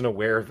wasn't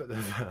aware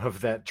of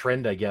that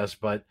trend, I guess,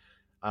 but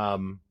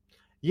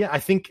Yeah,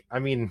 I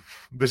mean,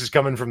 this is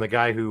coming from the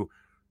guy who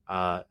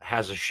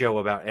has a show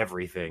about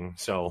everything,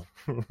 so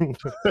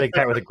take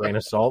that with a grain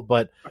of salt.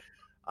 But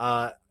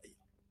uh,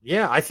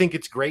 yeah, I think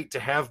it's great to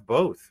have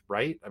both,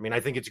 right? I mean,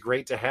 I think it's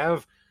great to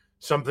have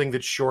something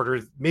that's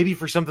shorter, maybe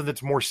for something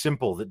that's more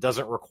simple that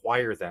doesn't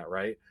require that,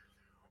 right?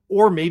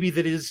 Or maybe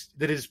that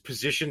is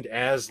positioned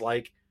as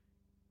like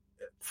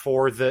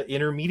for the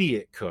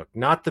intermediate cook,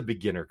 not the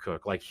beginner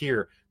cook. Like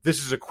here, this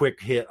is a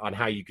quick hit on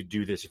how you could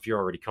do this if you're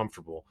already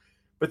comfortable.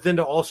 But then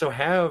to also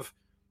have,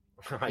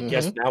 I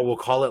guess Mm-hmm. now we'll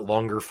call it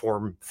longer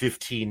form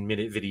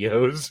 15-minute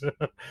videos.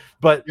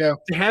 But Yeah.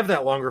 to have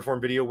that longer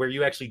form video where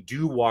you actually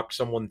do walk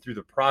someone through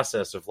the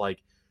process of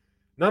like,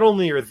 not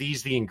only are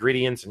these the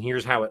ingredients and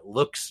here's how it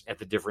looks at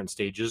the different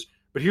stages,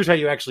 but here's how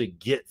you actually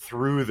get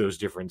through those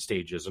different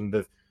stages and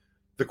the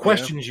Yeah.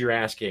 questions you're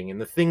asking and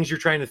the things you're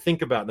trying to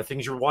think about and the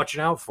things you're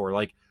watching out for.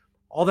 Like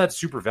all that's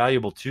super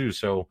valuable too.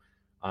 So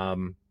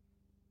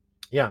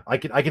yeah, I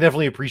can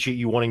definitely appreciate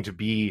you wanting to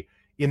be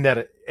in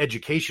that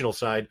educational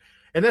side.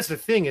 And that's the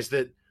thing is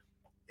that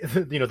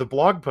the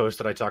blog post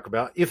that I talk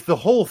about, if the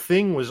whole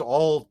thing was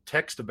all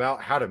text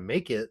about how to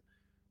make it,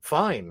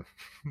 fine.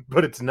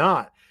 But it's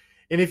not.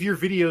 And if your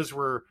videos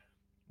were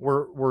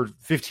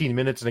 15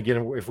 minutes, and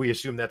again, if we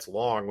assume that's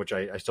long, which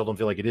I still don't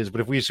feel like it is,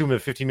 but if we assume a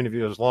 15-minute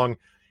video is long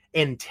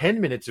and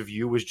 10 minutes of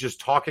you was just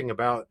talking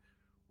about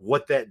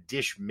what that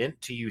dish meant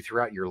to you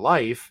throughout your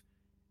life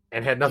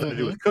and had nothing to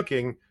do Mm-hmm. with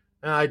cooking,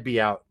 I'd be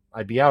out.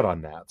 I'd be out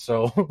on that.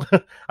 So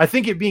I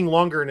think it being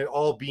longer and it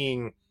all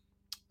being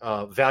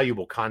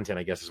valuable content,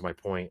 I guess is my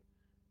point,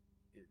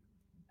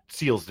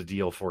 seals the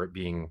deal for it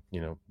being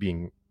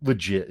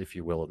legit, if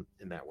you will,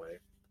 in that way.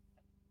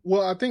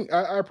 Well, I think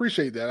I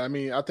appreciate that. I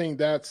mean, I think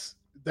that's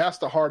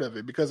the heart of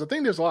it because I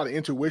think there's a lot of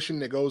intuition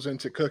that goes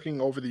into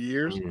cooking over the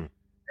years. Mm,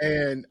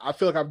 And I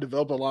feel like I've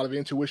developed a lot of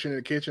intuition in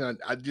the kitchen.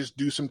 I just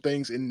do some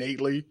things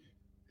innately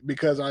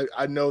because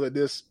I know that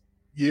this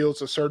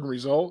yields a certain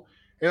result.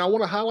 And I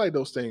want to highlight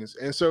those things.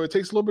 And so it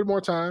takes a little bit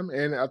more time.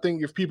 And I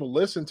think if people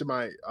listen to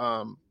my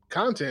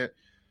content,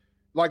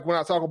 like when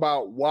I talk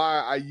about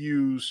why I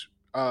use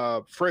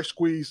fresh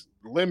squeezed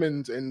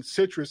lemons and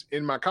citrus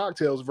in my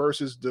cocktails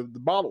versus the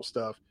bottled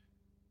stuff,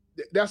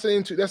 that's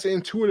an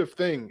intuitive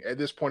thing at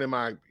this point in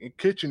my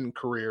kitchen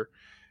career.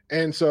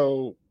 And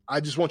so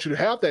I just want you to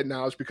have that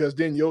knowledge because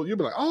then you'll be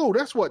like, oh,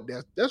 that's what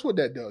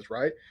that does,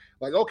 right?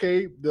 Like,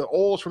 okay, the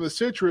oils from the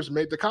citrus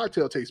make the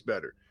cocktail taste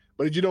better,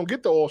 but you don't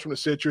get the oils from the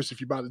citrus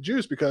if you buy the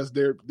juice because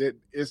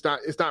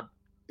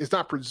it's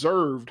not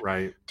preserved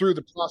right. through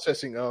the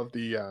processing of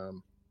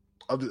the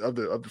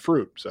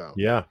fruit. So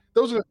Yeah.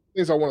 those are the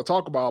things I want to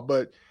talk about.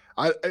 But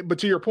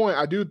to your point,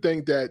 I do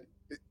think that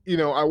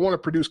I want to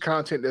produce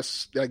content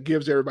that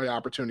gives everybody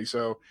opportunity.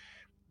 So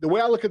the way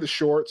I look at the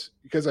shorts,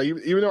 because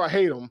even though I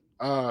hate them,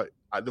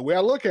 the way I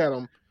look at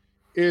them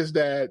is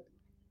that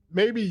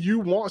maybe you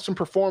want some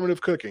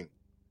performative cooking,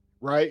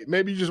 right?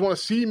 Maybe you just want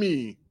to see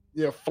me,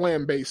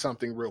 flambe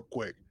something real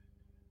quick.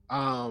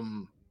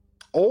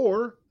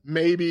 Or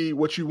maybe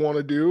what you want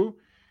to do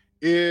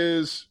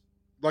is,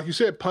 like you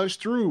said, punch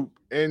through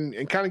and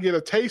kind of get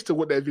a taste of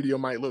what that video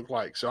might look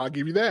like. So I'll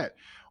give you that.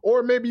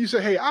 Or maybe you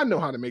say, hey, I know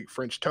how to make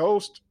French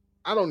toast.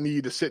 I don't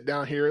need to sit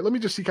down here. Let me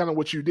just see kind of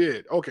what you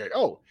did. Okay.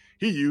 Oh,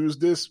 he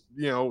used this,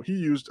 he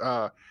used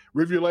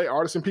Rivulet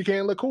artisan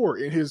pecan liqueur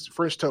in his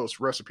French toast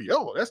recipe.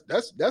 Oh,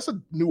 that's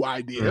a new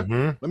idea.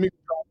 Mm-hmm. Let me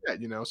try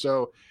that,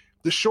 So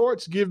the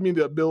shorts give me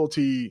the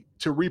ability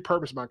to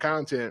repurpose my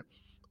content.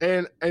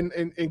 And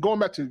going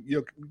back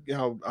to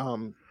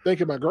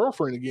thinking my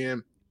girlfriend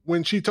again,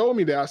 when she told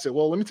me that, I said,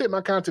 well, let me take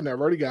my content I've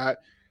already got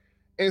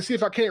and see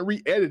if I can't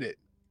re-edit it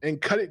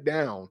and cut it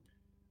down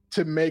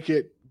to make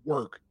it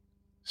work.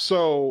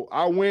 So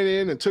I went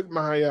in and took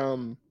my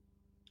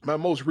my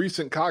most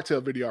recent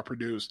cocktail video I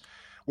produced,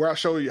 where I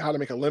show you how to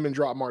make a lemon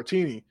drop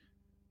martini,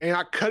 and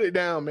I cut it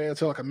down, man,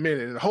 to like a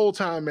minute. And the whole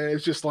time, man,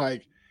 it's just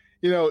like,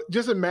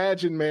 just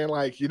imagine, man,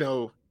 like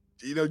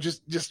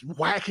just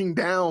whacking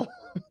down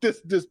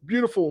this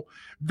beautiful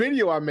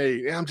video I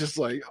made, and I'm just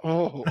like,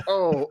 oh.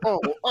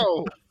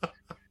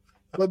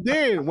 But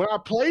then when I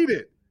played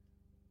it,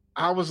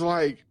 I was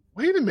like,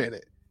 wait a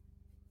minute.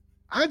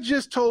 I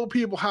just told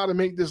people how to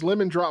make this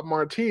lemon drop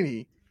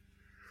martini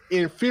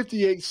in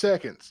 58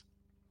 seconds.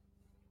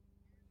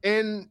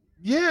 And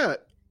yeah,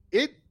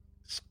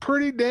 it's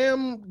pretty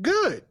damn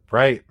good.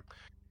 Right.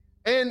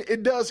 And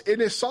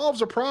it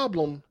solves a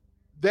problem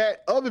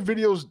that other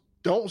videos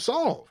don't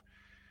solve.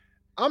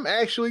 I'm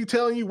actually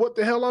telling you what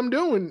the hell I'm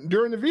doing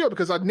during the video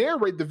because I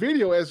narrate the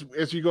video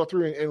as you go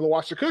through and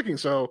watch the cooking.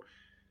 So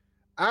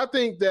I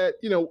think that,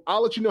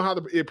 I'll let you know how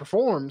it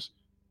performs,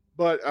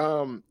 but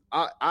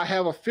I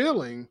have a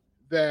feeling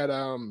that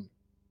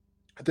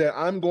that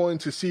I'm going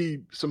to see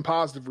some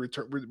positive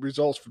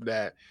results from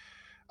that.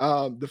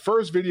 The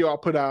first video I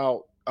put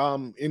out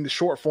in the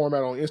short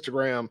format on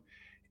Instagram,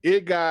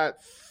 it got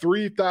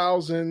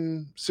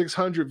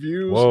 3,600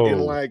 views Whoa. in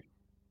like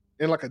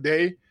a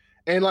day,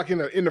 and like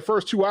in the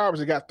first 2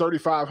 hours, it got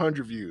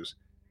 3,500 views.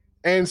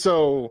 And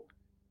so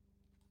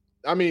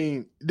I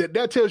mean,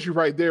 that tells you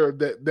right there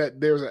that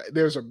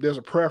there's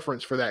a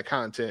preference for that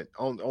content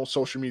on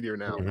social media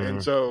now.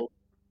 And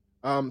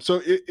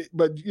Mm-hmm.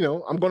 but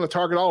I'm going to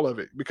target all of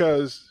it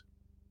because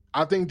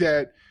I think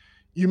that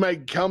you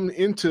might get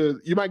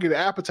an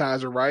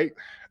appetizer, right?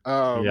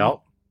 Yep.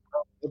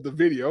 Of the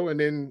video, and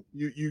then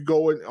you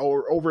go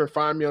or over and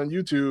find me on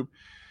YouTube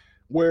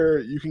where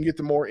you can get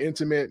the more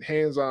intimate,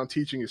 hands-on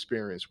teaching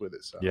experience with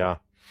it. So. Yeah.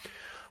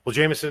 Well,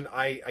 Jamison,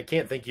 I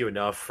can't thank you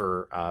enough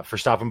for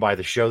stopping by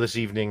the show this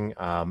evening.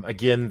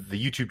 Again,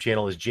 the YouTube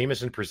channel is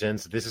Jamison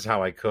Presents. This is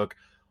how I cook.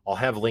 I'll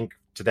have a link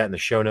to that in the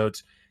show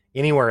notes.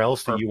 Anywhere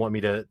else that you want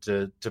me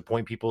to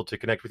point people to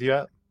connect with you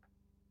at?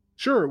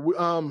 Sure.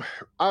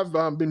 I've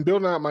been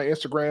building out my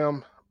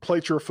Instagram.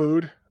 Plate Your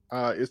Food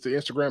is the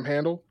Instagram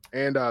handle,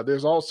 and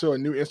there's also a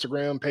new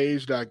Instagram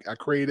page that I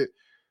created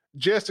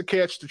just to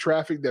catch the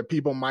traffic that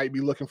people might be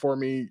looking for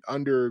me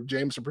under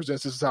Jamison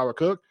Presents. This is how I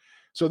cook.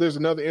 So there's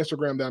another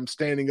Instagram that I'm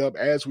standing up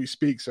as we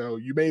speak. So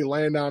you may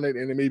land on it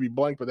and it may be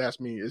blank, but that's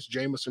me. It's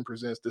Jamison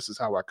Presents. This is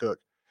how I cook.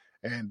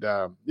 And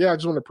I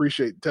just want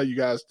to tell you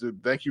guys to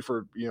thank you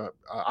for,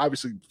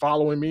 obviously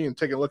following me and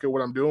taking a look at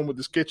what I'm doing with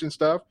this kitchen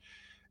stuff.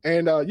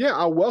 And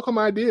I welcome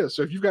ideas.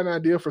 So if you've got an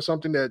idea for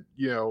something that,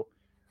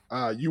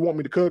 you want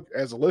me to cook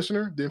as a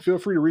listener, then feel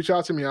free to reach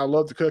out to me. I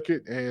love to cook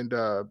it and,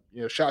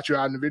 shout you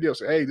out in the video.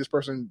 Say, hey, this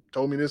person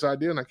told me this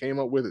idea and I came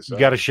up with it. So. You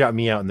got to shout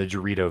me out in the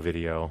Dorito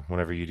video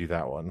whenever you do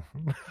that one.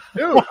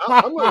 Dude,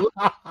 I'm going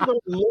to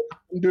look,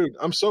 dude,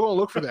 I'm so going to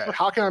look for that.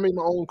 How can I make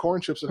my own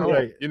corn chips at home,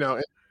 Right.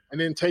 And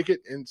then take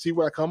it and see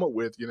what I come up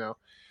with,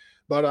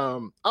 But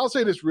I'll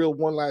say this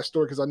one last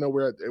story because I know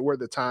we're at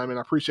the time, and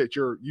I appreciate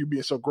you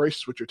being so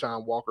gracious with your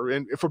time, Walker.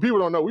 And for people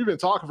who don't know, we've been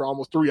talking for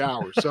almost 3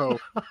 hours. So,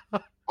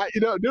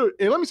 dude,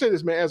 and let me say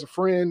this, man, as a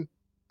friend,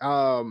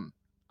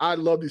 I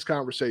love these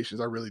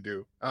conversations. I really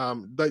do.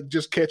 Like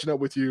just catching up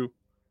with you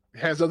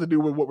has nothing to do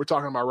with what we're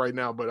talking about right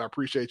now, but I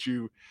appreciate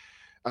you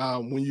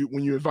when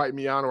you invite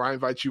me on or I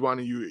invite you on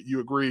and you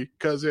agree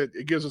because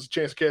it gives us a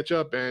chance to catch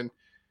up. And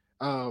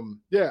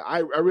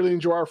I really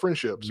enjoy our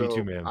friendship. So Me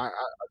too, man. I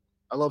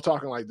love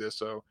talking like this.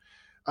 So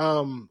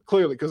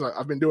clearly, because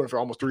I've been doing it for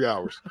almost 3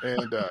 hours.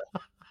 And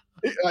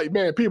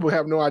man, people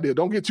have no idea.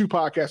 Don't get two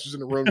podcasters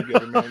in the room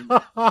together,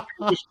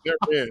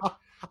 man.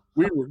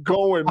 We were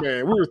going, man.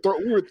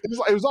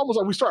 It was almost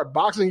like we started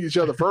boxing each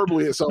other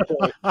verbally at some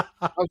point. I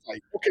was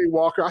like, okay,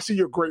 Walker, I see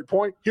your great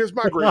point. Here's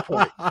my great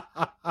point.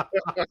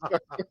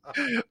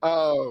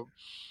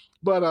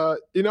 But I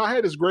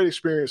had this great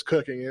experience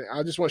cooking, and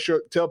I just want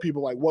to tell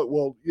people like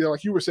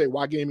like you were saying,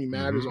 why gaming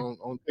matters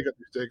on Pick Up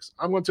Your Sticks.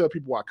 I'm going to tell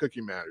people why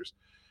cooking matters,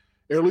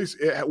 or at least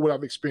what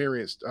I've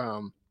experienced.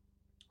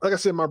 Like I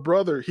said, my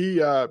brother, he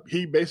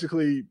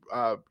basically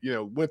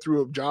went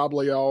through a job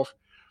layoff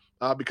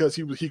because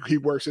he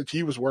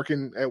was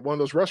working at one of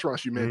those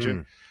restaurants you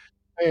mentioned,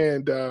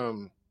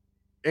 and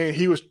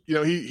he was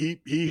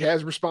he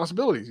has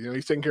responsibilities.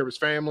 He's taking care of his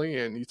family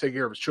and he's taking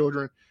care of his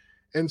children,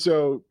 and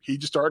so he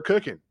just started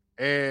cooking.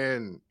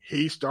 And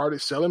he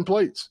started selling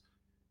plates.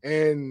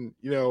 And,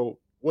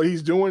 what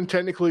he's doing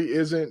technically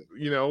isn't,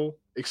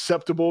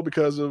 acceptable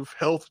because of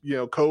health,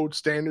 code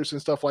standards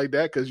and stuff like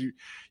that. Cause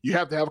you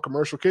have to have a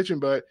commercial kitchen,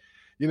 but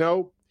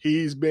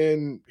he's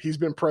been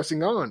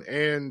pressing on.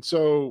 And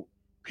so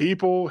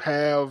people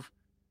have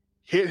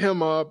hit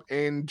him up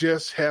and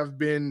just have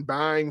been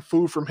buying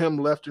food from him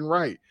left and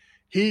right.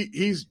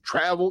 He's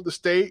traveled the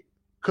state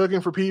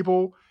cooking for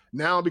people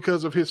now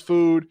because of his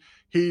food.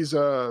 He's,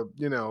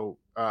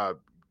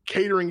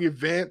 catering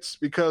events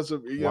because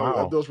of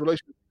of those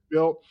relationships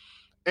built,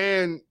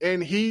 and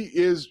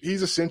he's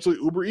essentially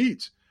Uber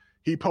Eats.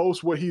 He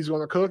posts what he's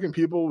going to cook, and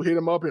people hit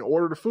him up and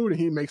order the food, and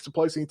he makes the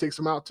place and he takes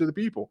them out to the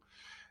people.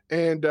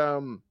 And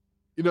and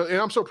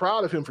I'm so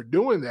proud of him for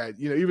doing that.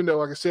 Even though,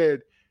 like I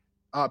said,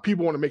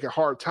 people want to make a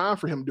hard time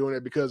for him doing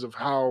it because of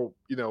how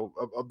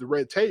of the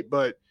red tape,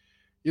 but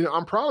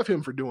I'm proud of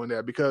him for doing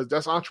that because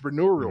that's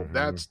entrepreneurial.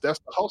 That's the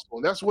hustle,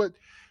 and that's what.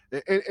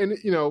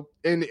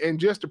 And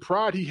just the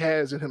pride he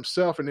has in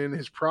himself and in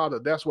his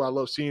product, that's what I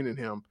love seeing in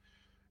him.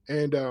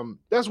 And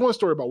that's one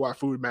story about why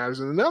food matters.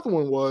 And another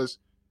one was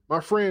my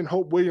friend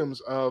Hope Williams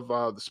of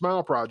the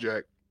Smile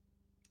Project.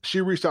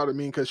 She reached out to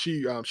me because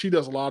she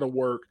does a lot of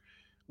work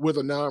with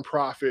a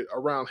nonprofit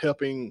around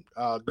helping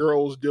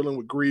girls dealing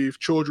with grief,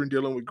 children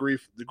dealing with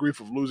grief, the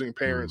grief of losing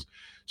parents.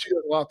 She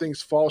does a lot of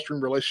things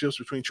fostering relationships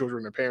between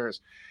children and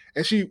parents.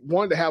 And she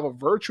wanted to have a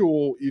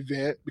virtual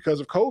event because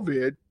of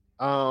COVID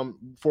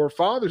for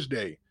Father's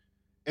Day.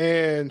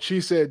 And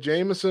she said,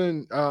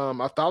 Jamison,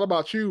 I thought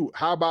about you.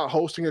 How about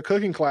hosting a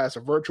cooking class, a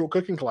virtual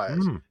cooking class?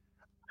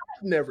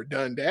 I've never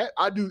done that.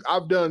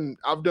 I've done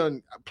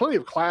plenty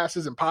of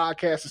classes and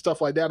podcasts and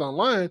stuff like that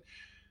online,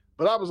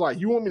 but I was like,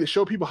 you want me to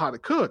show people how to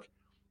cook?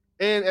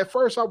 And at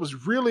first I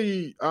was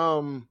really, I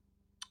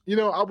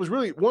was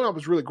really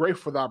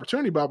grateful for the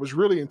opportunity, but I was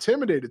really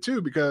intimidated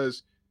too,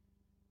 because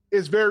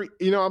it's very,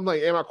 I'm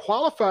like, am I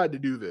qualified to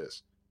do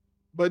this?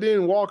 But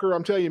then Walker,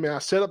 I'm telling you, man, I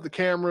set up the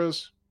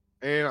cameras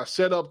and I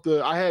set up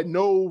I had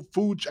no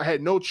food, I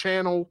had no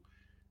channel,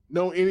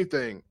 know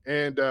anything.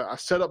 And I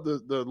set up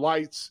the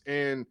lights,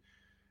 and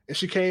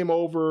she came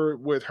over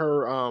with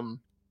her, and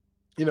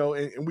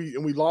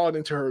we logged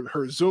into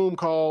her Zoom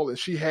call, and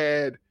she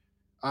had,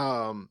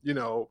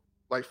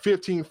 like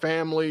 15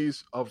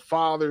 families of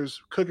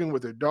fathers cooking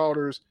with their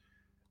daughters.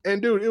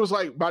 And dude, it was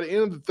like, by the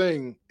end of the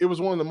thing, it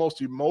was one of the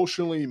most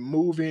emotionally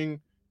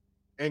moving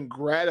and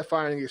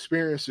gratifying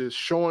experiences,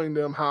 showing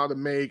them how to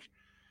make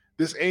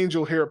this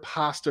angel hair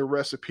pasta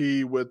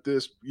recipe with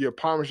this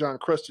Parmesan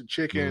crusted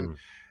chicken,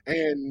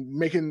 and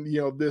making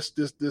this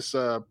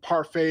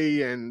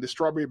parfait and the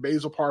strawberry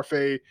basil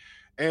parfait,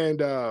 and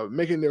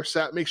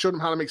show them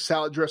how to make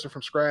salad dressing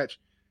from scratch.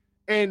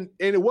 And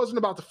it wasn't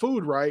about the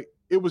food, right?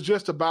 It was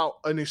just about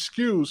an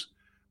excuse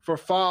for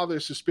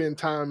fathers to spend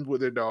time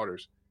with their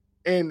daughters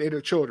and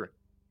their children.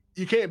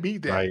 You can't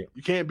beat that. Right.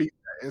 You can't beat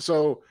that. And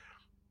so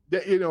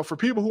that, for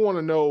people who want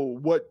to know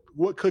what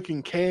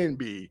cooking can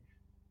be,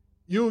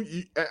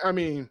 it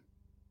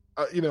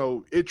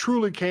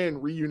truly can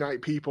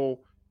reunite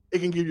people. It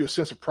can give you a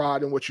sense of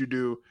pride in what you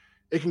do.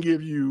 It can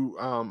give you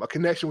a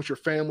connection with your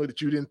family that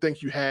you didn't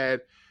think you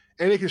had,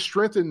 and it can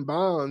strengthen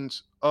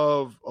bonds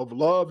of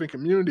love and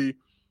community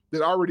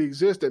that already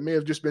exist that may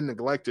have just been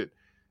neglected.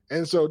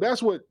 And so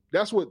that's what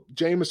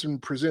Jamison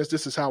presents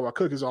This Is How I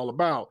Cook is all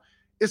about.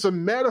 It's a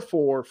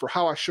metaphor for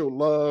how I show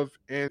love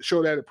and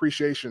show that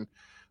appreciation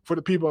for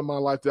the people in my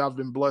life that I've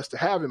been blessed to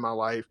have in my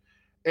life.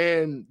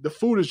 And the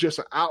food is just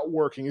an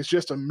outworking. It's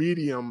just a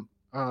medium.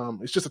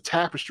 It's just a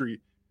tapestry,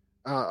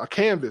 a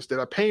canvas that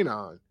I paint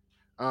on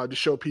to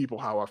show people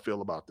how I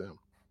feel about them.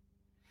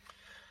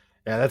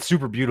 Yeah, that's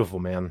super beautiful,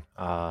 man.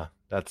 I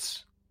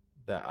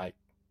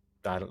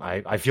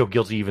feel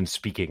guilty even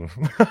speaking.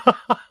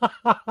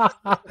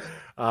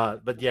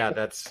 But yeah,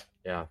 that's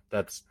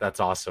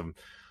awesome.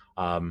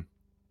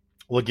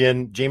 Well,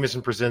 again,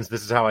 Jamison presents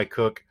This Is How I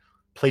Cook.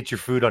 Plate your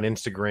food on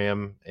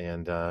Instagram.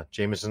 And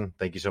Jamison,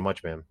 thank you so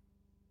much, man.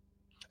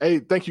 Hey,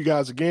 thank you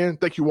guys again.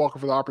 Thank you, Walker,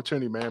 for the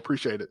opportunity, man.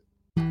 Appreciate it.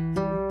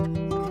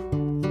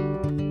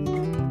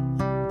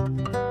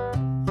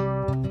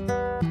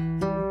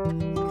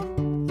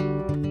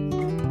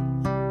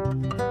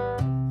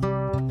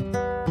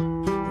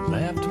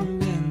 Laughter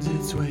bends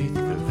its way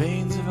through the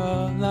veins of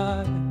our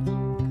lives.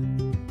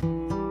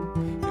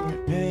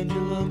 The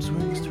pendulum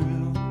swings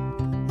through.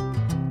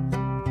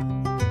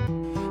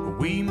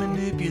 We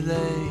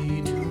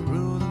manipulate to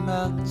rule them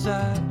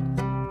outside.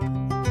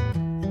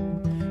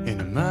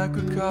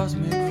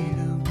 Microcosmic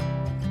view,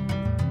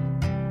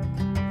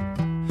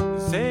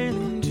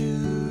 sailing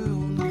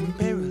to the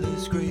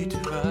perilous great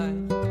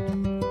divide.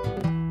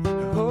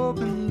 Hope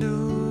and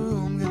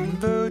doom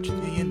converge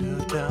at the end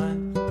of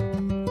time.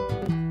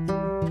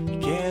 You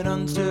can't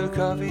unstir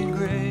coffee and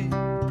gray.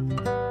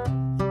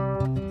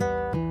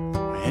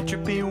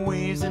 Entropy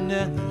waves an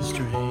endless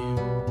stream.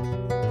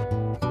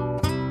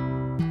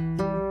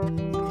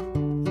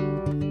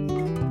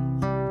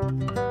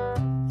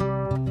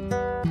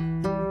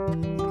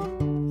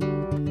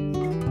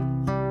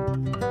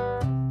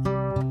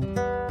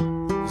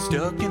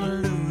 Stuck in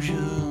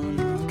illusion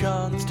of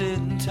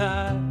constant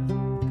time,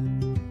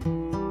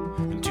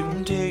 and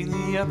to take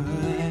the upper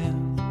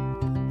hand.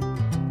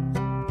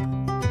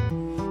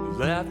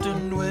 Laughter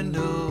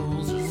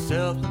dwindles a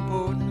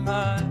self-important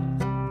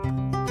mind,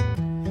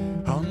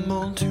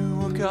 humble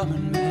to a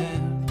common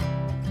man.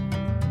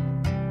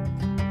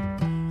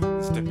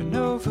 Stepping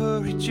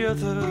over each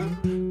other,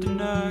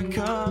 deny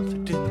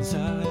conflict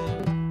inside.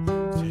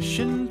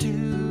 Session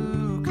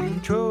to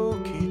control,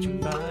 cage and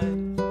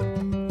bind.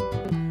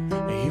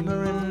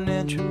 Humor and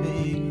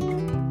entropy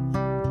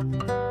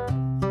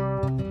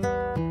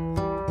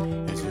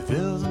as it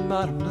fills the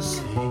bottomless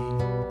sea.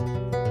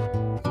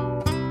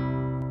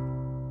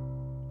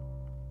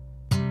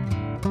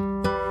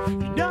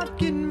 You're not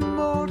getting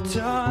more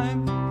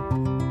time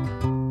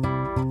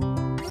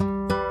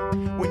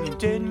when you're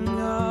dating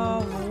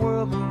all the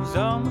world moves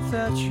on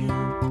without you.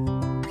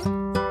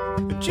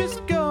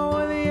 Just go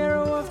with the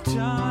arrow of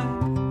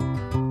time,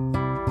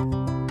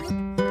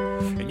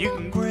 and you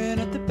can grin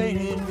at the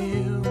painted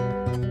view.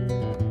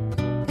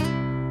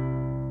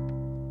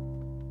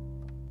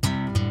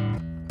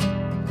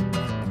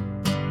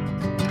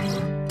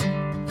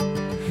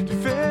 To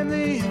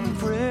family and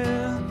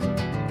friends,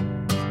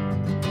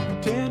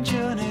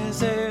 tension is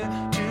there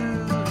to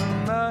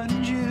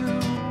remind you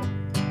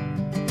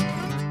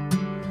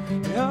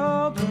it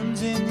all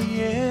burns in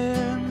the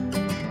end,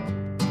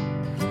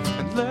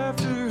 and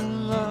laughter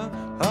and love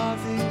are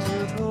things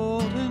worth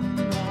holding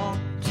on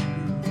to.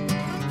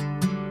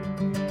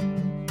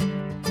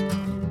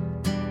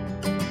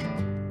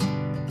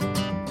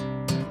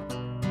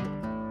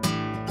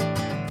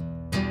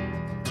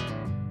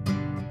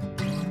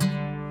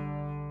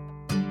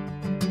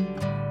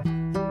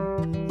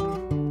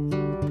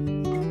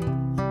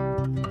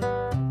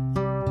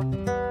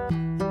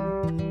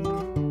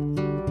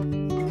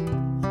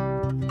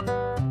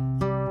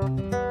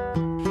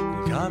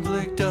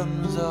 Conflict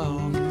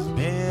unresolved is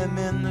mayhem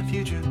in the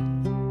future,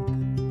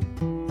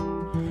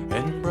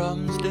 and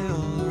problems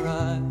still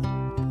arise.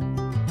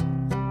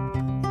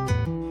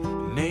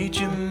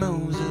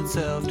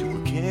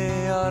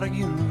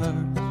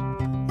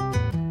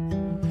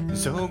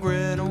 So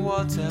grin of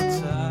what's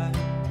outside.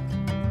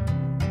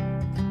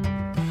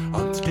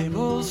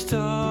 Unstable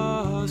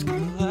stars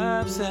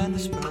collapse and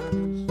disperse,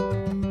 and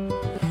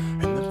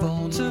the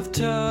bones of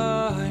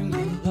time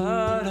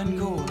collide and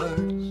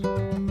coerce.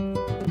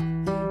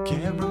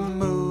 Can't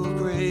remove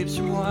grapes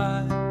from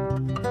wine.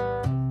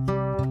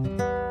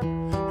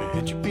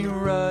 Entropy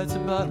rides the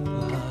bottom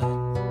line.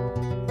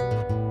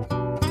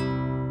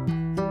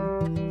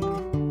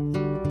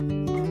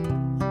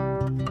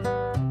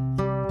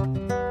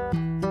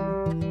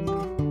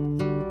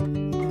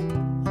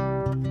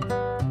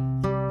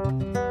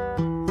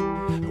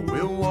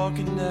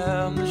 Walking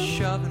down the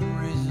shopping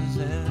razor's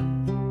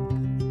end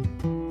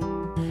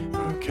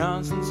for a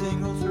constant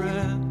single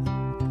thread,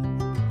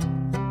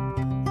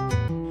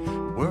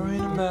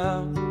 worrying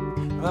about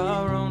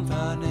our own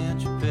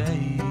financial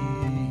pain.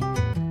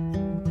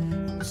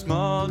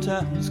 Small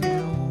towns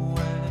get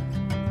wet,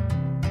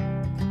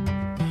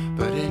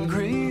 but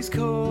increased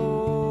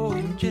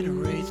cold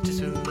generates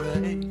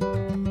disarray,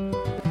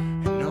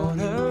 and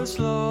order's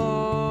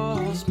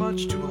lost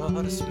much to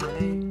our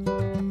dismay.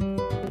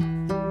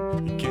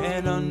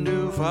 Can't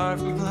undo, far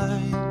from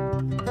blame.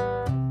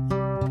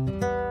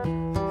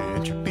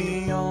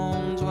 Entropy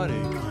owns what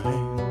it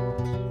claims.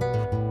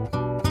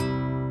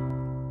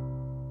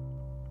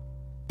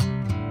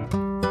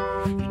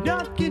 You're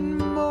not getting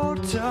more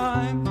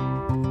time,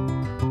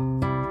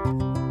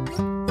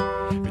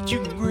 but you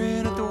can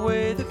grin at the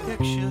way the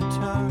picture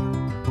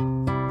turns.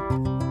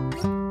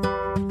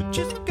 But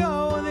just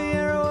go with the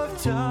arrow of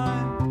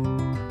time,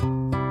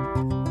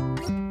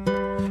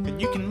 and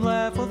you can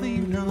laugh while the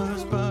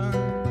universe burns.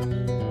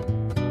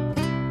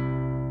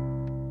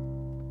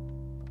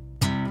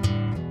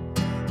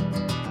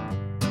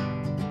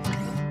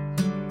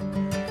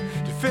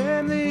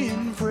 Family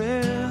and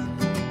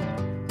friends,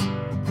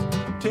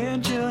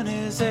 tension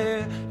is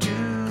there to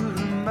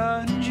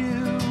remind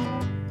you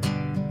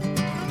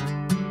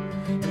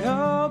it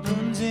all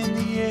burns in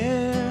the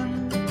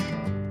end,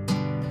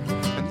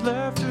 and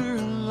laughter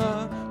and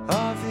love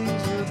are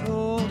things worth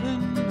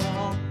holding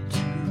on to.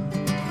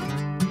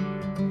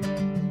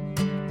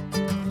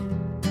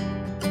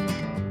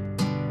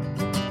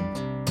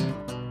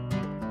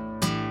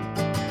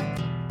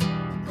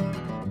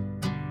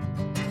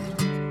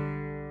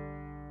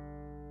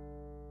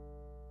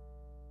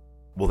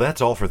 Well,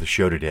 that's all for the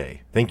show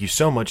today. Thank you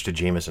so much to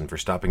Jamison for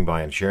stopping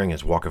by and sharing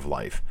his walk of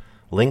life.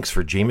 Links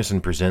for Jamison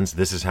Presents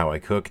This Is How I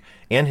Cook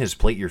and his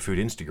Plate Your Food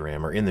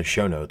Instagram are in the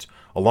show notes,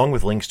 along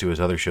with links to his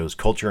other shows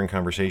Culture and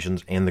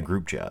Conversations and the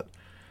group chat.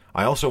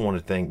 I also want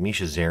to thank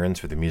Misha Zarins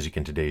for the music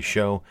in today's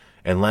show,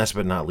 and last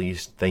but not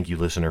least, thank you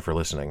listener for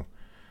listening.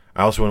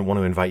 I also want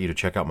to invite you to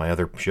check out my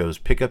other shows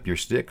Pick Up Your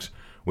Sticks,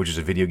 which is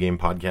a video game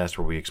podcast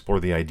where we explore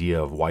the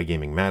idea of why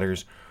gaming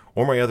matters,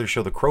 or my other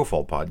show, the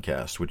Crowfall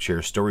Podcast, which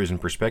shares stories and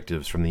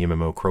perspectives from the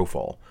MMO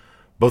Crowfall.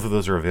 Both of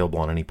those are available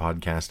on any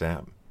podcast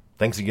app.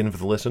 Thanks again for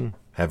the listen.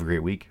 Have a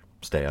great week.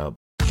 Stay up.